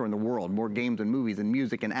 #1 app store in the world. More games and movies and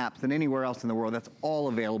music and apps than anywhere else in the world. That's all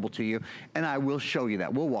available to you. And I will show you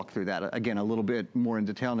that. We'll walk through that again a little bit more in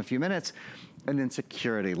detail in a few minutes. And then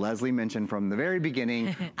security. Leslie mentioned from the very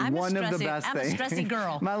beginning, one of the best things. I'm a stressy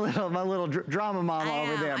girl. my little drama mama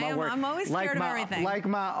over there. I'm always scared of everything. Like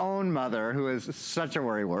my own mother, who is such a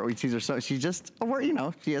worrywart. She's just a worry, you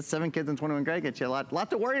know, she has 7 kids and 21 grandkids. She had a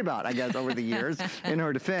lot to worry about, I guess, over the years in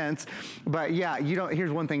her defense. But yeah,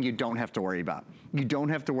 here's one thing you don't have to worry about. You don't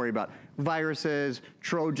have to worry about viruses,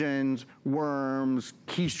 Trojans, worms,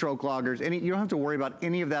 keystroke loggers. You don't have to worry about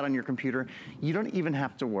any of that on your computer. You don't even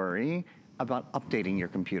have to worry about updating your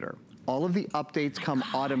computer. All of the updates come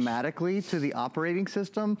automatically to the operating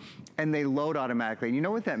system, and they load automatically. And you know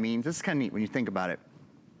what that means? This is kind of neat when you think about it.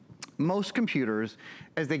 Most computers,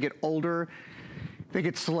 as they get older, They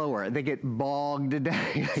get slower. They get bogged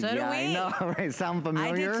down. So do we. I know, right? Sound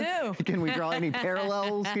familiar? I do too. Can we draw any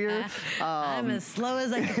parallels here? I'm as slow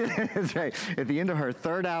as I can. That's right. At the end of her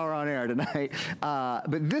 3rd hour on air tonight.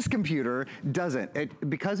 But this computer doesn't.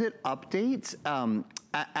 Because it updates,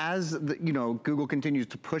 as Google continues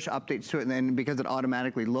to push updates to it, and then because it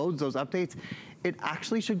automatically loads those updates, it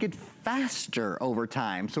actually should get faster over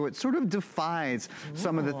time. So it sort of defies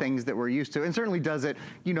some of the things that we're used to, and certainly does it,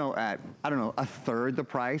 at, I don't know, 1/3 the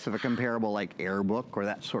price of a comparable like AirBook or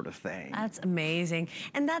that sort of thing. That's amazing.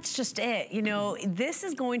 And that's just it. This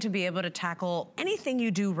is going to be able to tackle anything you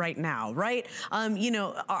do right now, right?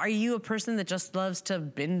 Are you a person that just loves to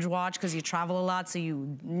binge watch because you travel a lot, so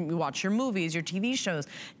you watch your movies, your TV shows?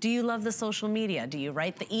 Do you love the social media? Do you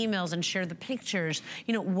write the emails and share the pictures?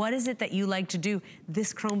 What is it that you like to do?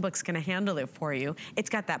 This Chromebook's gonna handle it for you. It's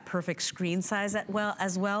got that perfect screen size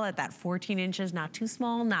as well at that 14 inches, not too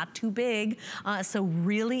small, not too big. So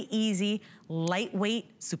really easy, lightweight,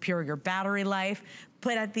 superior battery life.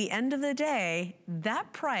 But at the end of the day,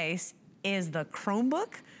 that price is the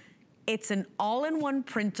Chromebook. It's an all-in-one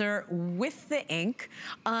printer with the ink.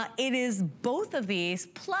 It is both of these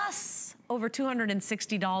plus over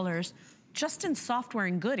 $260 just in software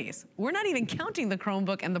and goodies. We're not even counting the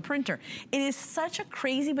Chromebook and the printer. It is such a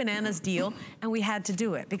crazy bananas deal, and we had to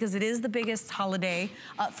do it because it is the biggest holiday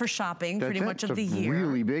for shopping pretty much of the year. It's a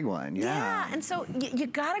really big one, yeah. And so you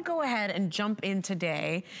gotta go ahead and jump in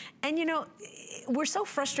today. And we're so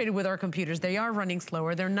frustrated with our computers. They are running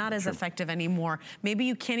slower. They're not as effective anymore. Maybe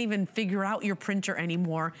you can't even figure out your printer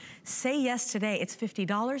anymore. Say yes today. It's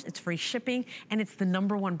 $50, it's free shipping, and it's the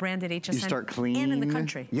 #1 brand at HSN you start clean. And in the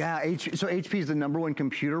country. Yeah, so HP is the #1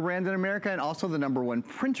 computer brand in America and also the #1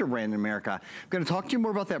 printer brand in America. I'm gonna talk to you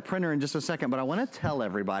more about that printer in just a second, but I wanna tell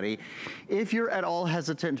everybody, if you're at all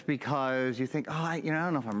hesitant because you think, I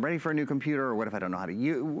don't know if I'm ready for a new computer, or what if I don't know how to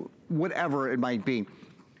use, whatever it might be,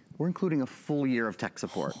 we're including a full year of tech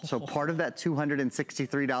support. So part of that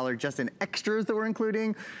 $263 just in extras that we're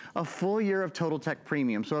including, a full year of Total Tech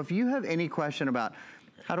Premium. So if you have any question about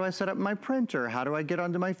how do I set up my printer? How do I get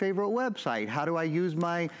onto my favorite website? How do I use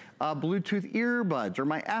my Bluetooth earbuds or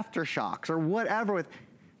my AfterShokz or whatever?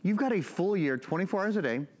 You've got a full year, 24 hours a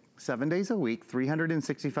day, 7 days a week,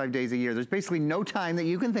 365 days a year. There's basically no time that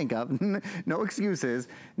you can think of, no excuses,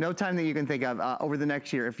 no time that you can think of over the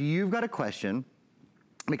next year. If you've got a question,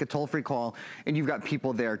 make a toll-free call, and you've got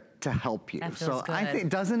people there to help you. That feels good. I think,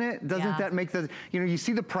 doesn't that make the, you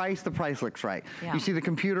see the price looks right. Yeah. You see the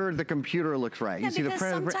computer looks right. Yeah, you see because the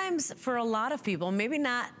printer. Sometimes for a lot of people, maybe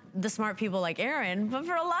not the smart people like Aaron, but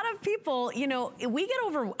for a lot of people,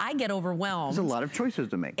 I get overwhelmed. There's a lot of choices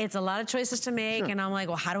to make. It's a lot of choices to make, and I'm like,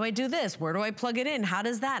 well, how do I do this? Where do I plug it in? How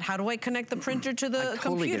does that? How do I connect the printer to the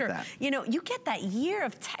computer? Get that. You get that year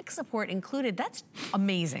of tech support included. That's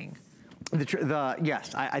amazing.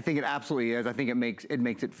 Yes, I think it absolutely is. I think it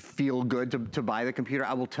makes it feel good to buy the computer.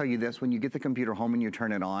 I will tell you this, when you get the computer home and you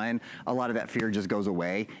turn it on, a lot of that fear just goes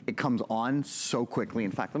away. It comes on so quickly.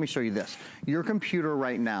 In fact, let me show you this. Your computer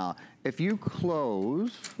right now, if you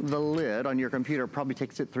close the lid on your computer, it probably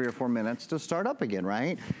takes it 3 or 4 minutes to start up again,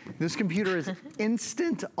 right? This computer is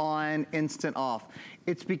instant on, instant off.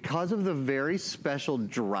 It's because of the very special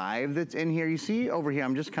drive that's in here. You see over here,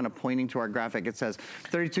 I'm just kind of pointing to our graphic. It says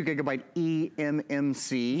 32 gigabyte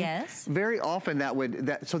eMMC. Yes. Very often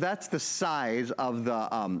so that's the size of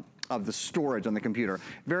the storage on the computer.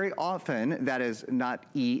 Very often that is not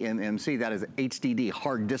eMMC, that is HDD,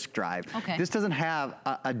 hard disk drive. Okay. This doesn't have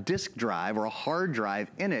a disk drive or a hard drive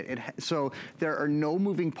in it. So there are no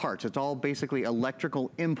moving parts. It's all basically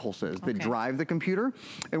electrical impulses that drive the computer.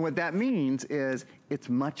 And what that means is it's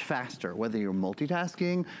much faster, whether you're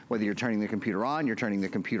multitasking, whether you're turning the computer on, you're turning the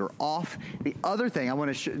computer off. The other thing I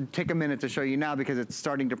want to take a minute to show you now, because it's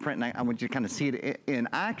starting to print and I want you to kind of see it in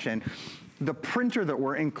action. The printer that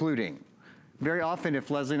we're including. Very often,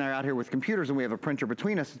 if Leslie and I are out here with computers and we have a printer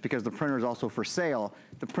between us, it's because the printer is also for sale.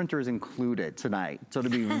 The printer is included tonight. So to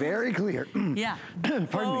be very clear. Yeah,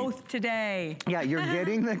 both today. Yeah, you're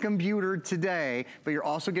getting the computer today, but you're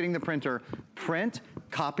also getting the printer. Print,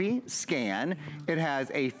 copy, scan. It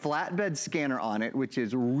has a flatbed scanner on it, which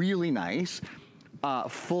is really nice.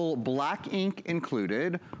 Full black ink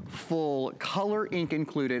included, full color ink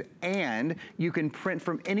included, and you can print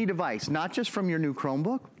from any device, not just from your new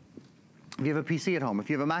Chromebook. If you have a PC at home, if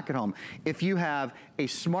you have a Mac at home, if you have a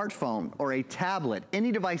smartphone or a tablet,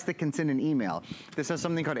 any device that can send an email, this has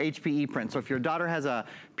something called HP ePrint. So if your daughter has a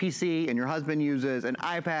PC and your husband uses an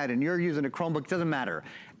iPad and you're using a Chromebook, it doesn't matter.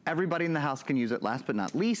 Everybody in the house can use it. Last but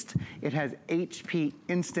not least, it has HP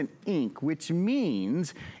Instant Ink, which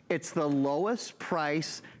means it's the lowest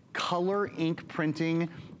price color ink printing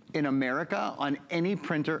in America on any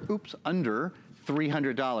printer, under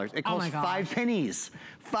 $300. It costs 5 pennies.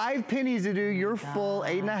 5 pennies to do your full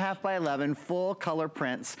 8.5 by 11 full color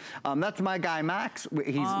prints. That's my guy Max.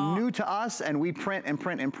 He's new to us, and we print and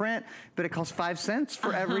print and print, but it costs 5 cents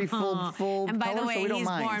for every full And by color, the way, so we don't he's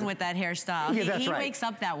mind. born with that hairstyle. Yeah, that's he right. wakes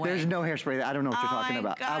up that way. There's no hairspray. I don't know what you're talking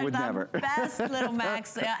about. God, I would the never. Best little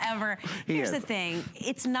Max ever. Here's the thing.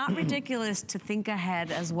 It's not ridiculous to think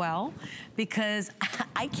ahead as well, because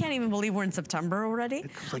I can't even believe we're in September already.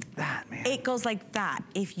 It goes like that, man. It goes like that.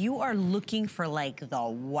 If you are looking for like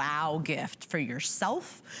the wow gift for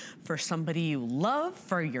yourself, for somebody you love,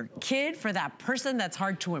 for your kid, for that person that's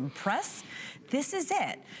hard to impress, this is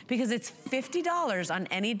it. Because it's $50 on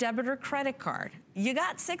any debit or credit card. You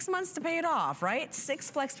got 6 months to pay it off, right?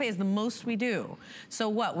 6 flex pay is the most we do. So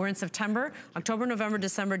what, we're in September, October, November,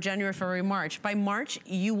 December, January, February, March. By March,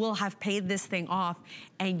 you will have paid this thing off,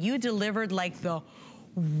 and you delivered like the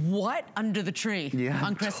what under the tree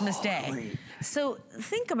on Christmas Day. So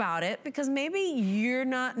think about it, because maybe you're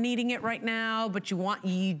not needing it right now, but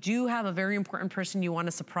you do have a very important person you want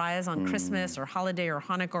to surprise on Christmas or holiday or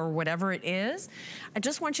Hanukkah or whatever it is. I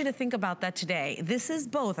just want you to think about that today. This is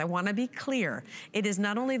both. I want to be clear. It is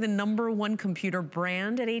not only the #1 computer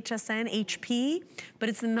brand at HSN, HP, but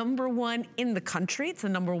it's the #1 in the country. It's the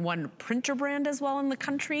 #1 printer brand as well in the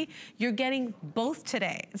country. You're getting both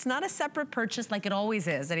today. It's not a separate purchase like it always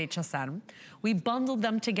is at HSN. We bundled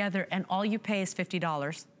them together, and all you pay is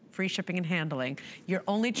 $50, free shipping and handling. You're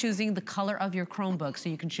only choosing the color of your Chromebook, so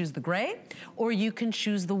you can choose the gray or you can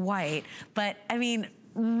choose the white. But I mean,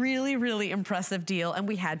 really, really impressive deal, and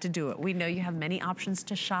we had to do it. We know you have many options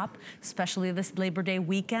to shop, especially this Labor Day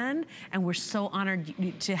weekend, and we're so honored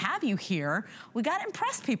to have you here. We got to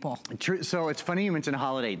impress people. True. So it's funny you mentioned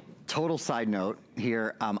holiday. Total side note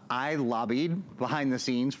here, I lobbied behind the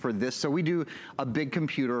scenes for this. So we do a big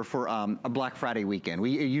computer for a Black Friday weekend.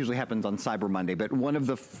 It usually happens on Cyber Monday, but one of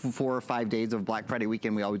the 4 or 5 days of Black Friday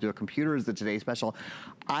weekend, we always do a computer as the Today Special.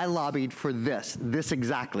 I lobbied for this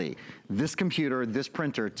exactly, this computer, this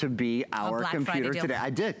printer to be our computer today. I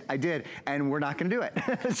did, and we're not gonna do it.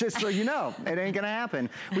 Just so you know, it ain't gonna happen.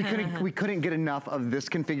 We couldn't get enough of this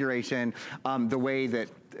configuration, the way that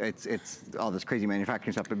it's all this crazy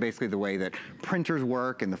manufacturing stuff, but basically the way that printers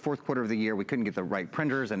work in the 4th quarter of the year, we couldn't get the right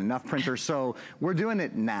printers and enough printers, so we're doing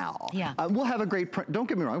it now. Yeah. We'll have a great, don't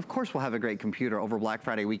get me wrong, of course we'll have a great computer over Black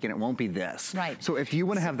Friday weekend. It won't be this. Right. So if you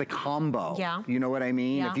want to have the combo, you know what I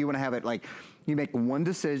mean? Yeah. If you want to have it like, you make one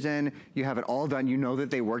decision, you have it all done, you know that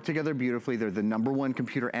they work together beautifully. They're the #1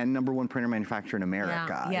 computer and #1 printer manufacturer in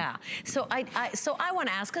America. Yeah. So I want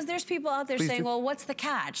to ask, because there's people out there saying, well, what's the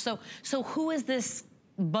catch? So who is this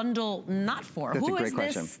bundle not for? That's Who a great is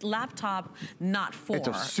question. This laptop not for? It's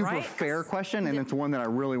a super fair question, and it's one that I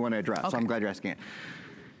really want to address, so I'm glad you're asking it.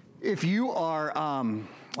 If you are,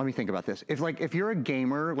 let me think about this. If you're a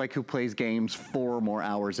gamer, like who plays games 4 or more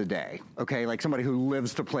hours a day, okay, like somebody who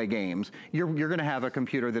lives to play games, you're gonna have a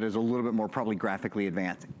computer that is a little bit more probably graphically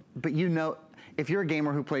advanced. But you know, if you're a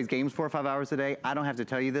gamer who plays games 4 or 5 hours a day, I don't have to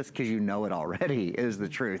tell you this because you know it already, is the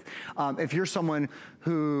truth. If you're someone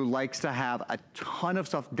who likes to have a ton of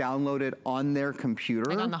stuff downloaded on their computer.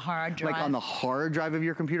 Like on the hard drive. Like on the hard drive of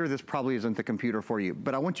your computer, this probably isn't the computer for you.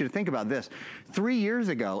 But I want you to think about this. 3 years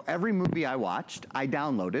ago, every movie I watched, I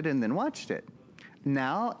downloaded and then watched it.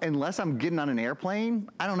 Now, unless I'm getting on an airplane,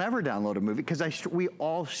 I don't ever download a movie because we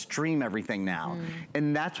all stream everything now.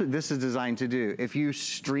 And that's what this is designed to do. If you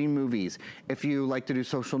stream movies, if you like to do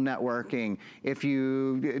social networking, if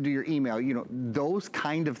you do your email, you know, those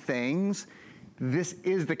kind of things, this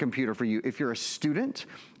is the computer for you. If you're a student,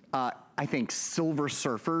 I think Silver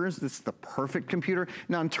Surfers, this is the perfect computer.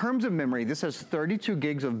 Now, in terms of memory, this has 32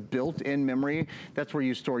 gigs of built-in memory. That's where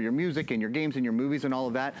you store your music and your games and your movies and all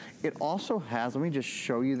of that. It also has, let me just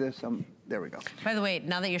show you this. There we go. By the way,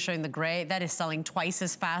 now that you're showing the gray, that is selling twice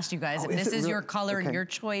as fast, you guys. If this is your color and your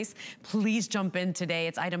choice, please jump in today.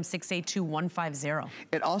 It's item 682150.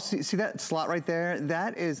 It also, see that slot right there?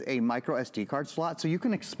 That is a micro SD card slot, so you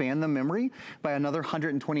can expand the memory by another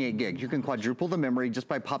 128 gigs. You can quadruple the memory just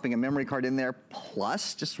by popping a memory card in there,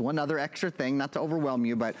 plus just one other extra thing, not to overwhelm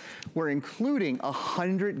you, but we're including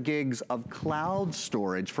 100 gigs of cloud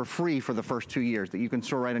storage for free for the first 2 years that you can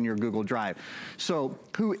store right on your Google Drive. So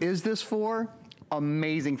who is this for?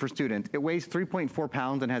 amazing for students. It weighs 3.4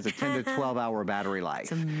 pounds and has a 10 to 12 hour battery life.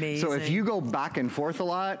 It's amazing. So if you go back and forth a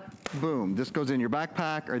lot, boom, this goes in your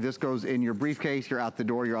backpack or this goes in your briefcase, you're out the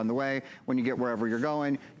door, you're on the way. When you get wherever you're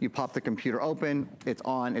going, you pop the computer open, it's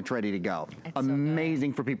on, it's ready to go. It's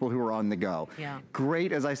amazing for people who are on the go. Yeah.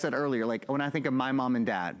 Great, as I said earlier, like when I think of my mom and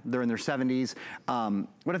dad, they're in their 70s.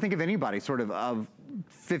 When I think of anybody sort of 50s,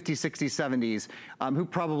 60s, 70s, who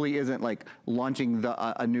probably isn't like launching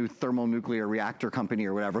a new thermonuclear reactor company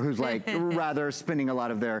or whatever, who's like rather spending a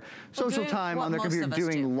lot of their social time on their computer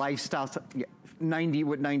doing lifestyle stuff. Yeah,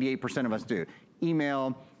 what 98% of us do.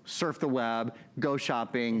 Email, surf the web, go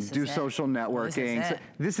shopping, do social networking. So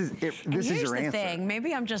this is it. This is your answer. Here's the thing.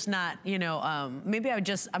 Maybe I'm just not, you know, maybe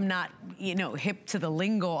I'm not, you know, hip to the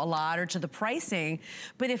lingo a lot or to the pricing.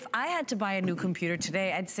 But if I had to buy a new computer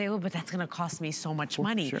today, I'd say, oh, but that's going to cost me so much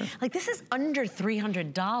money. Sure. Like this is under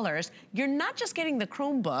 $300. You're not just getting the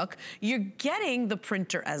Chromebook. You're getting the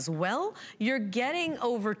printer as well. You're getting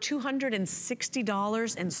over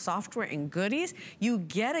 $260 in software and goodies. You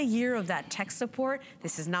get a year of that tech support.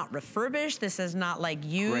 This is not refurbished. This is not like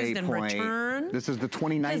used and returned. This is the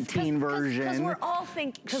 2019 version. Because we're all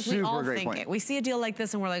thinking, because we all think it. We see a deal like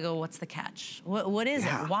this and we're like, oh, what's the catch? What is it?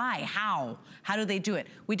 Why? How? How do they do it?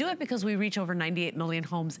 We do it because we reach over 98 million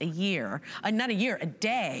homes a year. Not a year, a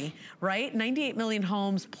day, right? 98 million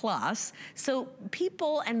homes plus. So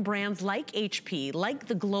people and brands like HP, like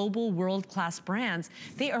the global world-class brands,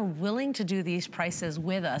 they are willing to do these prices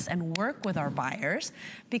with us and work with our buyers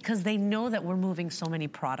because they know that we're moving so many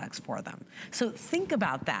products for them. So think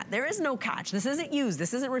about that. There is no catch. This isn't used.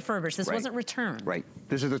 This isn't refurbished. This wasn't returned. Right.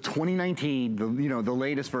 This is the 2019, the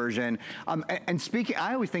latest version. And speaking,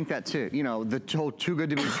 I always think that too. You know, the whole too good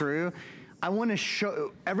to be true. I want to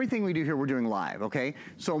show everything we do here. We're doing live. Okay.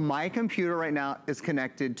 So my computer right now is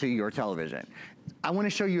connected to your television. I want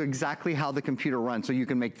to show you exactly how the computer runs, so you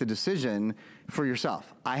can make the decision for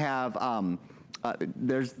yourself. I have.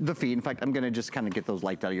 There's the feed. In fact, I'm going to just kind of get those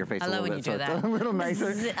lights out of your face a little bit. I love when you do that. It's a little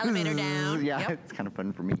nicer. Elevator down. Yeah, it's kind of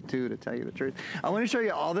fun for me too, to tell you the truth. I want to show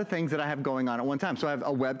you all the things that I have going on at one time. So I have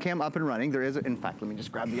a webcam up and running. There is, in fact, let me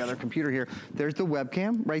just grab the other computer here. There's the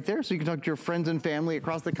webcam right there. So you can talk to your friends and family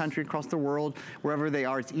across the country, across the world, wherever they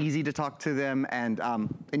are. It's easy to talk to them, and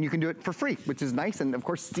you can do it for free, which is nice. And of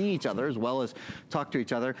course, see each other as well as talk to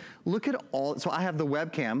each other. Look at all, so I have the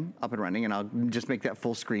webcam up and running, and I'll just make that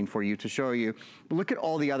full screen for you to show you. Look at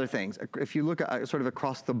all the other things. If you look at sort of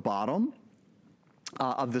across the bottom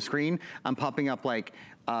of the screen, I'm popping up like,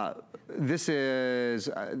 this is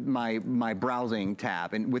my browsing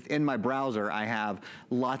tab, and within my browser I have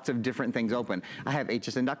lots of different things open. I have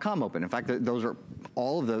hsn.com open. In fact, those are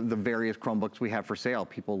all of the various Chromebooks we have for sale.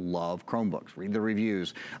 People love Chromebooks. Read the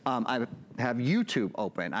reviews. I have YouTube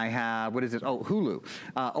open. I have, what is this? Oh, Hulu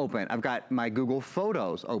open. I've got my Google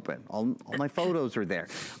Photos open. All my photos are there.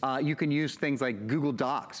 You can use things like Google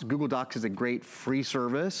Docs. Google Docs is a great free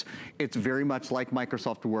service. It's very much like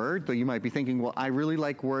Microsoft Word, though you might be thinking, well, I really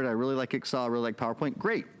like Word, I really like Excel, I really like PowerPoint.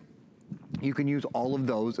 Great. You can use all of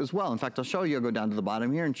those as well. In fact, I'll show you. I'll go down to the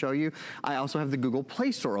bottom here and show you. I also have the Google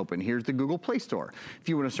Play Store open. Here's the Google Play Store. If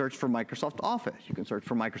you want to search for Microsoft Office, you can search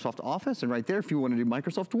for Microsoft Office, and right there, if you want to do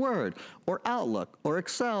Microsoft Word or Outlook or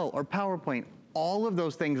Excel or PowerPoint, all of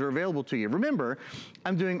those things are available to you. Remember,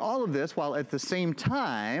 I'm doing all of this while at the same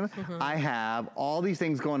time, I have all these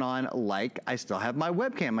things going on, like I still have my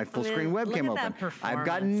webcam, my full screen webcam open. I've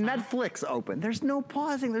got Netflix open. There's no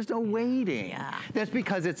pausing, there's no waiting. That's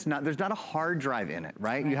because there's not a hard drive in it,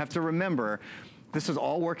 right? You have to remember, this is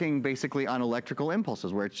all working basically on electrical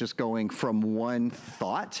impulses, where it's just going from one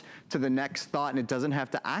thought to the next thought, and it doesn't have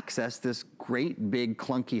to access this great big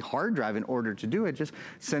clunky hard drive in order to do it. It just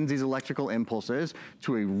sends these electrical impulses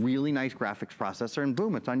to a really nice graphics processor, and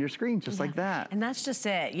boom, it's on your screen just like that. And that's just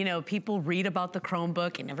it. You know, people read about the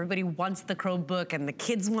Chromebook, and everybody wants the Chromebook, and the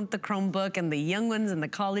kids want the Chromebook, and the young ones and the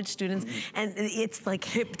college students, and it's like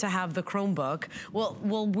hip to have the Chromebook. Well,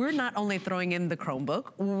 we're not only throwing in the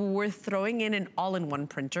Chromebook, we're throwing in an all-in-one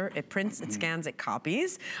printer. It prints, it scans, it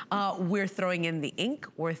copies. We're throwing in the ink.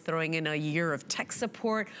 We're throwing in a year of tech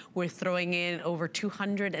support. We're throwing in over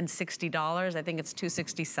 $260. I think it's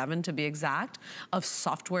 $267 to be exact, of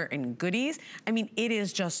software and goodies. I mean, it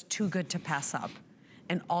is just too good to pass up.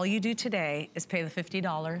 And all you do today is pay the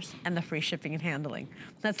 $50 and the free shipping and handling.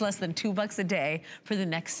 That's less than $2 a day for the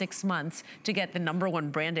next 6 months to get the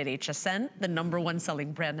 #1 brand at HSN, the #1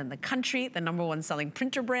 selling brand in the country, the #1 selling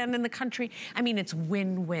printer brand in the country. I mean, it's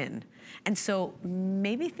win-win. And so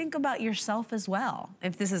maybe think about yourself as well.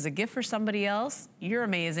 If this is a gift for somebody else, you're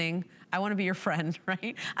amazing. I want to be your friend,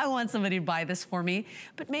 right? I want somebody to buy this for me,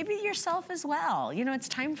 but maybe yourself as well. You know, it's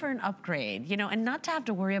time for an upgrade, you know, and not to have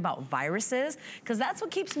to worry about viruses, because that's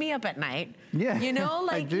what keeps me up at night. Yeah, you know,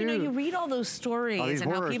 like, I you know, do. you read all those stories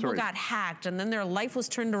and how people got hacked and then their life was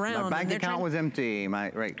turned around. My bank account was empty,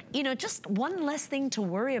 right. You know, just one less thing to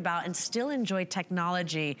worry about and still enjoy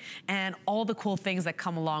technology and all the cool things that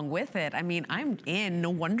come along with it. I mean, I'm in. No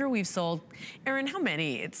wonder we've sold, Erin, how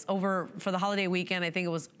many? It's over, for the holiday weekend, I think it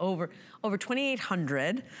was over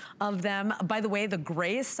 2,800 of them. By the way, the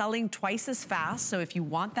gray is selling twice as fast, so if you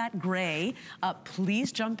want that gray,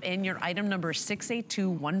 please jump in. Your item number is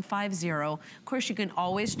 682150. Of course, you can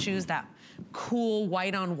always choose that cool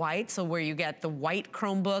white on white, so where you get the white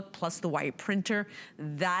Chromebook plus the white printer.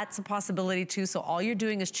 That's a possibility too, so all you're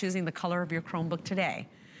doing is choosing the color of your Chromebook today.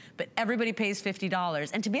 But everybody pays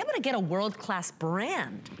 $50. And to be able to get a world-class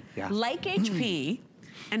brand like HP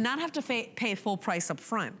and not have to pay full price up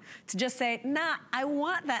front, to just say, nah, I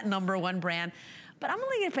want that #1 brand, but I'm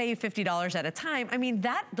only gonna pay you $50 at a time. I mean,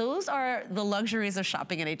 those are the luxuries of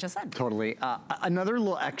shopping at HSN. Totally. Another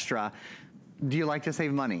little extra, do you like to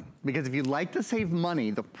save money? Because if you like to save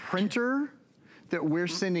money, the printer that we're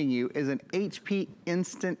sending you is an HP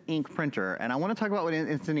Instant Ink printer. And I wanna talk about what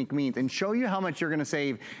Instant Ink means and show you how much you're gonna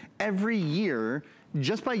save every year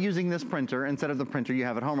just by using this printer instead of the printer you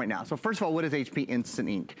have at home right now. So first of all, what is HP Instant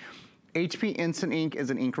Ink? HP Instant Ink is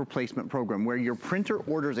an ink replacement program where your printer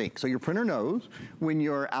orders ink. So your printer knows when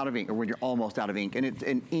you're out of ink or when you're almost out of ink,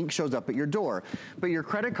 and ink shows up at your door. But your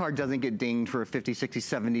credit card doesn't get dinged for $50, $60,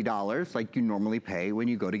 $70 like you normally pay when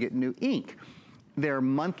you go to get new ink. They're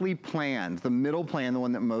monthly plans. The middle plan, the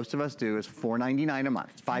one that most of us do, is $4.99 a month.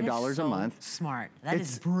 It's $5 a month. Smart. That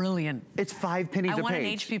is brilliant. It's 5 pennies a page. I want an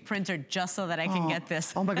HP printer just so that I can get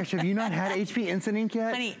this. Oh my gosh, have you not had HP Instant Ink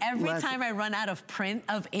yet? Honey, every time I run out of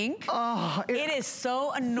ink, it is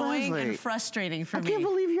so annoying and frustrating for me. I can't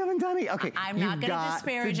believe you haven't done it. Okay, I'm not going to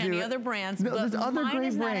disparage any other brands, no, but there's other mine great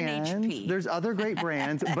is not brands. an HP. There's other great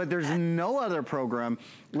brands, but there's no other program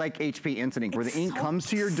like HP Instant Ink where the ink comes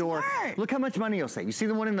to your door. Look how much money you'll save. You see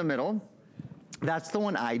the one in the middle? That's the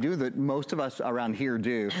one I do, that most of us around here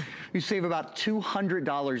do. You save about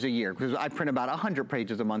 $200 a year, because I print about 100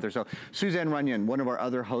 pages a month or so. Suzanne Runyon, one of our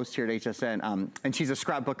other hosts here at HSN, and she's a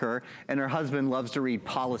scrapbooker, and her husband loves to read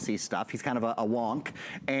policy stuff. He's kind of a wonk,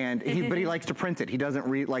 but he likes to print it. He doesn't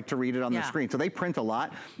like to read it on the screen. So they print a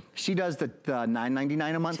lot. She does the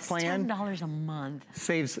 $9.99 a month Just plan. $10 a month.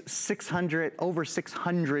 Saves over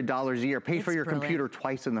 $600 a year. Pay for your computer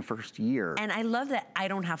twice in the first year. And I love that I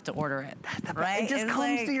don't have to order it. Right? It just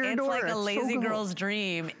comes to your door. It's like a lazy girl's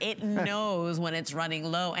dream. It knows when it's running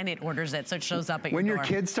low and it orders it, so it shows up at your door. When your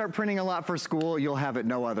kids start printing a lot for school, you'll have it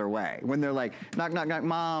no other way. When they're like, knock, knock, knock,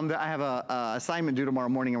 Mom, I have a assignment due tomorrow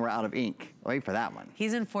morning and we're out of ink. Wait for that one.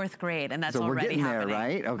 He's in 4th grade and that's so already happening. So we're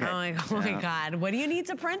getting there, right? Okay. Oh my God. What do you need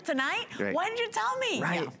to print tonight? Right. Why didn't you tell me?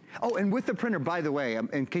 Right. Yeah. Oh, and with the printer, by the way,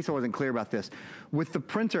 in case I wasn't clear about this, with the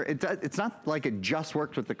printer, it's not like it just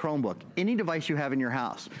works with the Chromebook. Any device you have in your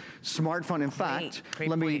house, smartphone. In fact,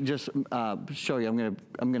 let me just show you.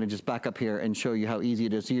 I'm gonna just back up here and show you how easy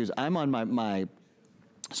it is to use. I'm on my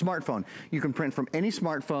smartphone. You can print from any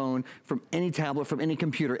smartphone, from any tablet, from any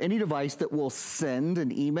computer, any device that will send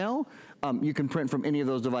an email. You can print from any of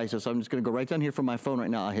those devices. So I'm just gonna go right down here from my phone right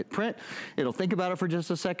now. I'll hit print. It'll think about it for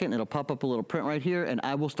just a second. It'll pop up a little print right here and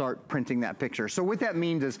I will start printing that picture. So what that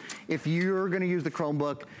means is if you're gonna use the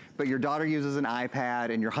Chromebook, but your daughter uses an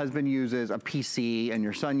iPad and your husband uses a PC and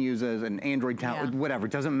your son uses an Android tablet, whatever,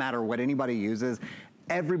 it doesn't matter what anybody uses,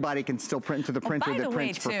 everybody can still print to the printer that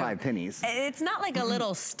prints for 5 pennies. It's not like a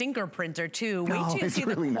little stinker printer too. Wait till you see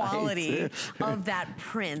the quality of that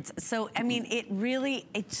print. So, I mean,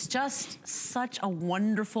 it's just such a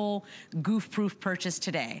wonderful goof-proof purchase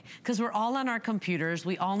today. Because we're all on our computers,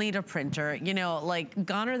 we all need a printer. You know, like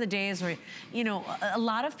gone are the days where, you know, a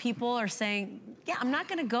lot of people are saying, yeah, I'm not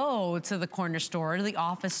gonna go to the corner store or the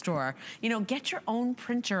office store. You know, get your own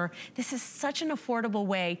printer. This is such an affordable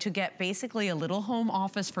way to get basically a little home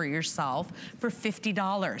office for yourself for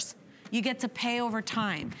 $50. You get to pay over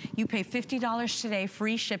time. You pay $50 today,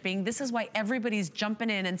 free shipping. This is why everybody's jumping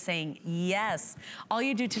in and saying yes. All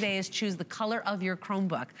you do today is choose the color of your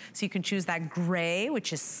Chromebook. So you can choose that gray,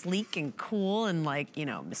 which is sleek and cool and like, you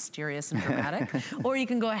know, mysterious and dramatic. Or you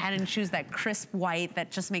can go ahead and choose that crisp white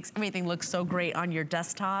that just makes everything look so great on your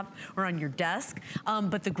desktop or on your desk.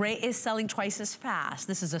 But the gray is selling twice as fast.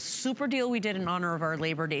 This is a super deal we did in honor of our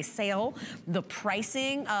Labor Day sale. The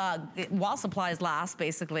pricing, while supplies last,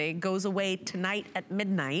 basically, goes goes away tonight at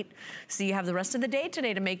midnight. So you have the rest of the day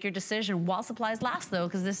today to make your decision while supplies last, though,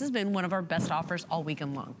 because this has been one of our best offers all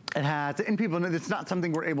weekend long. It has, and people know it's not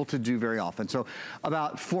something we're able to do very often. So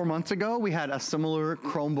about 4 months ago, we had a similar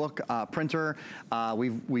Chromebook printer.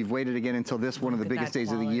 We've waited again until this, one of the biggest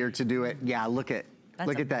days of the year to do it. Yeah, look at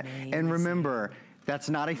that. And remember, that's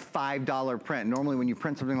not a $5 print. Normally when you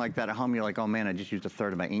print something like that at home, you're like, oh man, I just used a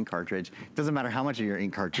third of my ink cartridge. It doesn't matter how much of your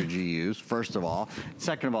ink cartridge you use, first of all.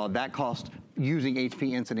 Second of all, that cost, using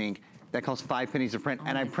HP Instant Ink, that costs 5 pennies to print.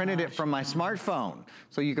 And I printed it from my smartphone.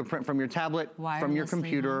 So you can print from your tablet, from your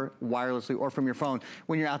computer, wirelessly, or from your phone.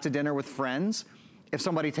 When you're out to dinner with friends, if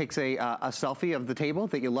somebody takes a selfie of the table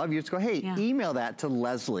that you love, you just go, hey, email that to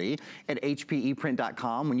Leslie at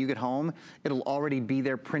hpeprint.com. When you get home, it'll already be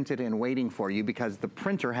there printed and waiting for you because the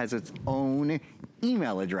printer has its own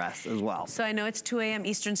email address as well. So I know it's 2 a.m.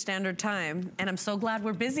 Eastern Standard Time, and I'm so glad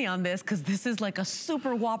we're busy on this because this is like a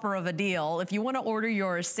super whopper of a deal. If you want to order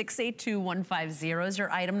yours, 682150 is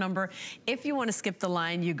your item number. If you want to skip the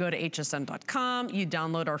line, you go to hsn.com, you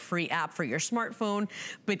download our free app for your smartphone,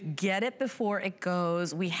 but get it before it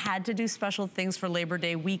goes. We had to do special things for Labor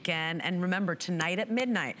Day weekend, and remember, tonight at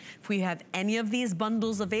midnight, if we have any of these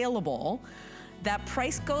bundles available, that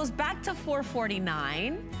price goes back to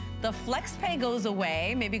 $449. The flex pay goes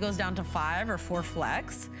away, maybe goes down to 5 or 4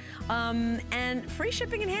 flex. And free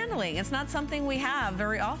shipping and handling. It's not something we have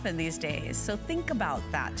very often these days. So think about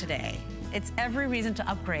that today. It's every reason to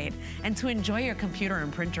upgrade and to enjoy your computer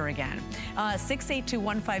and printer again.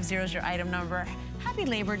 682150 is your item number. Happy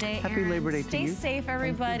Labor Day, Aaron. Happy Labor Day to you. Stay safe,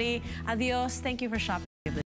 everybody. Adios. Thank you for shopping.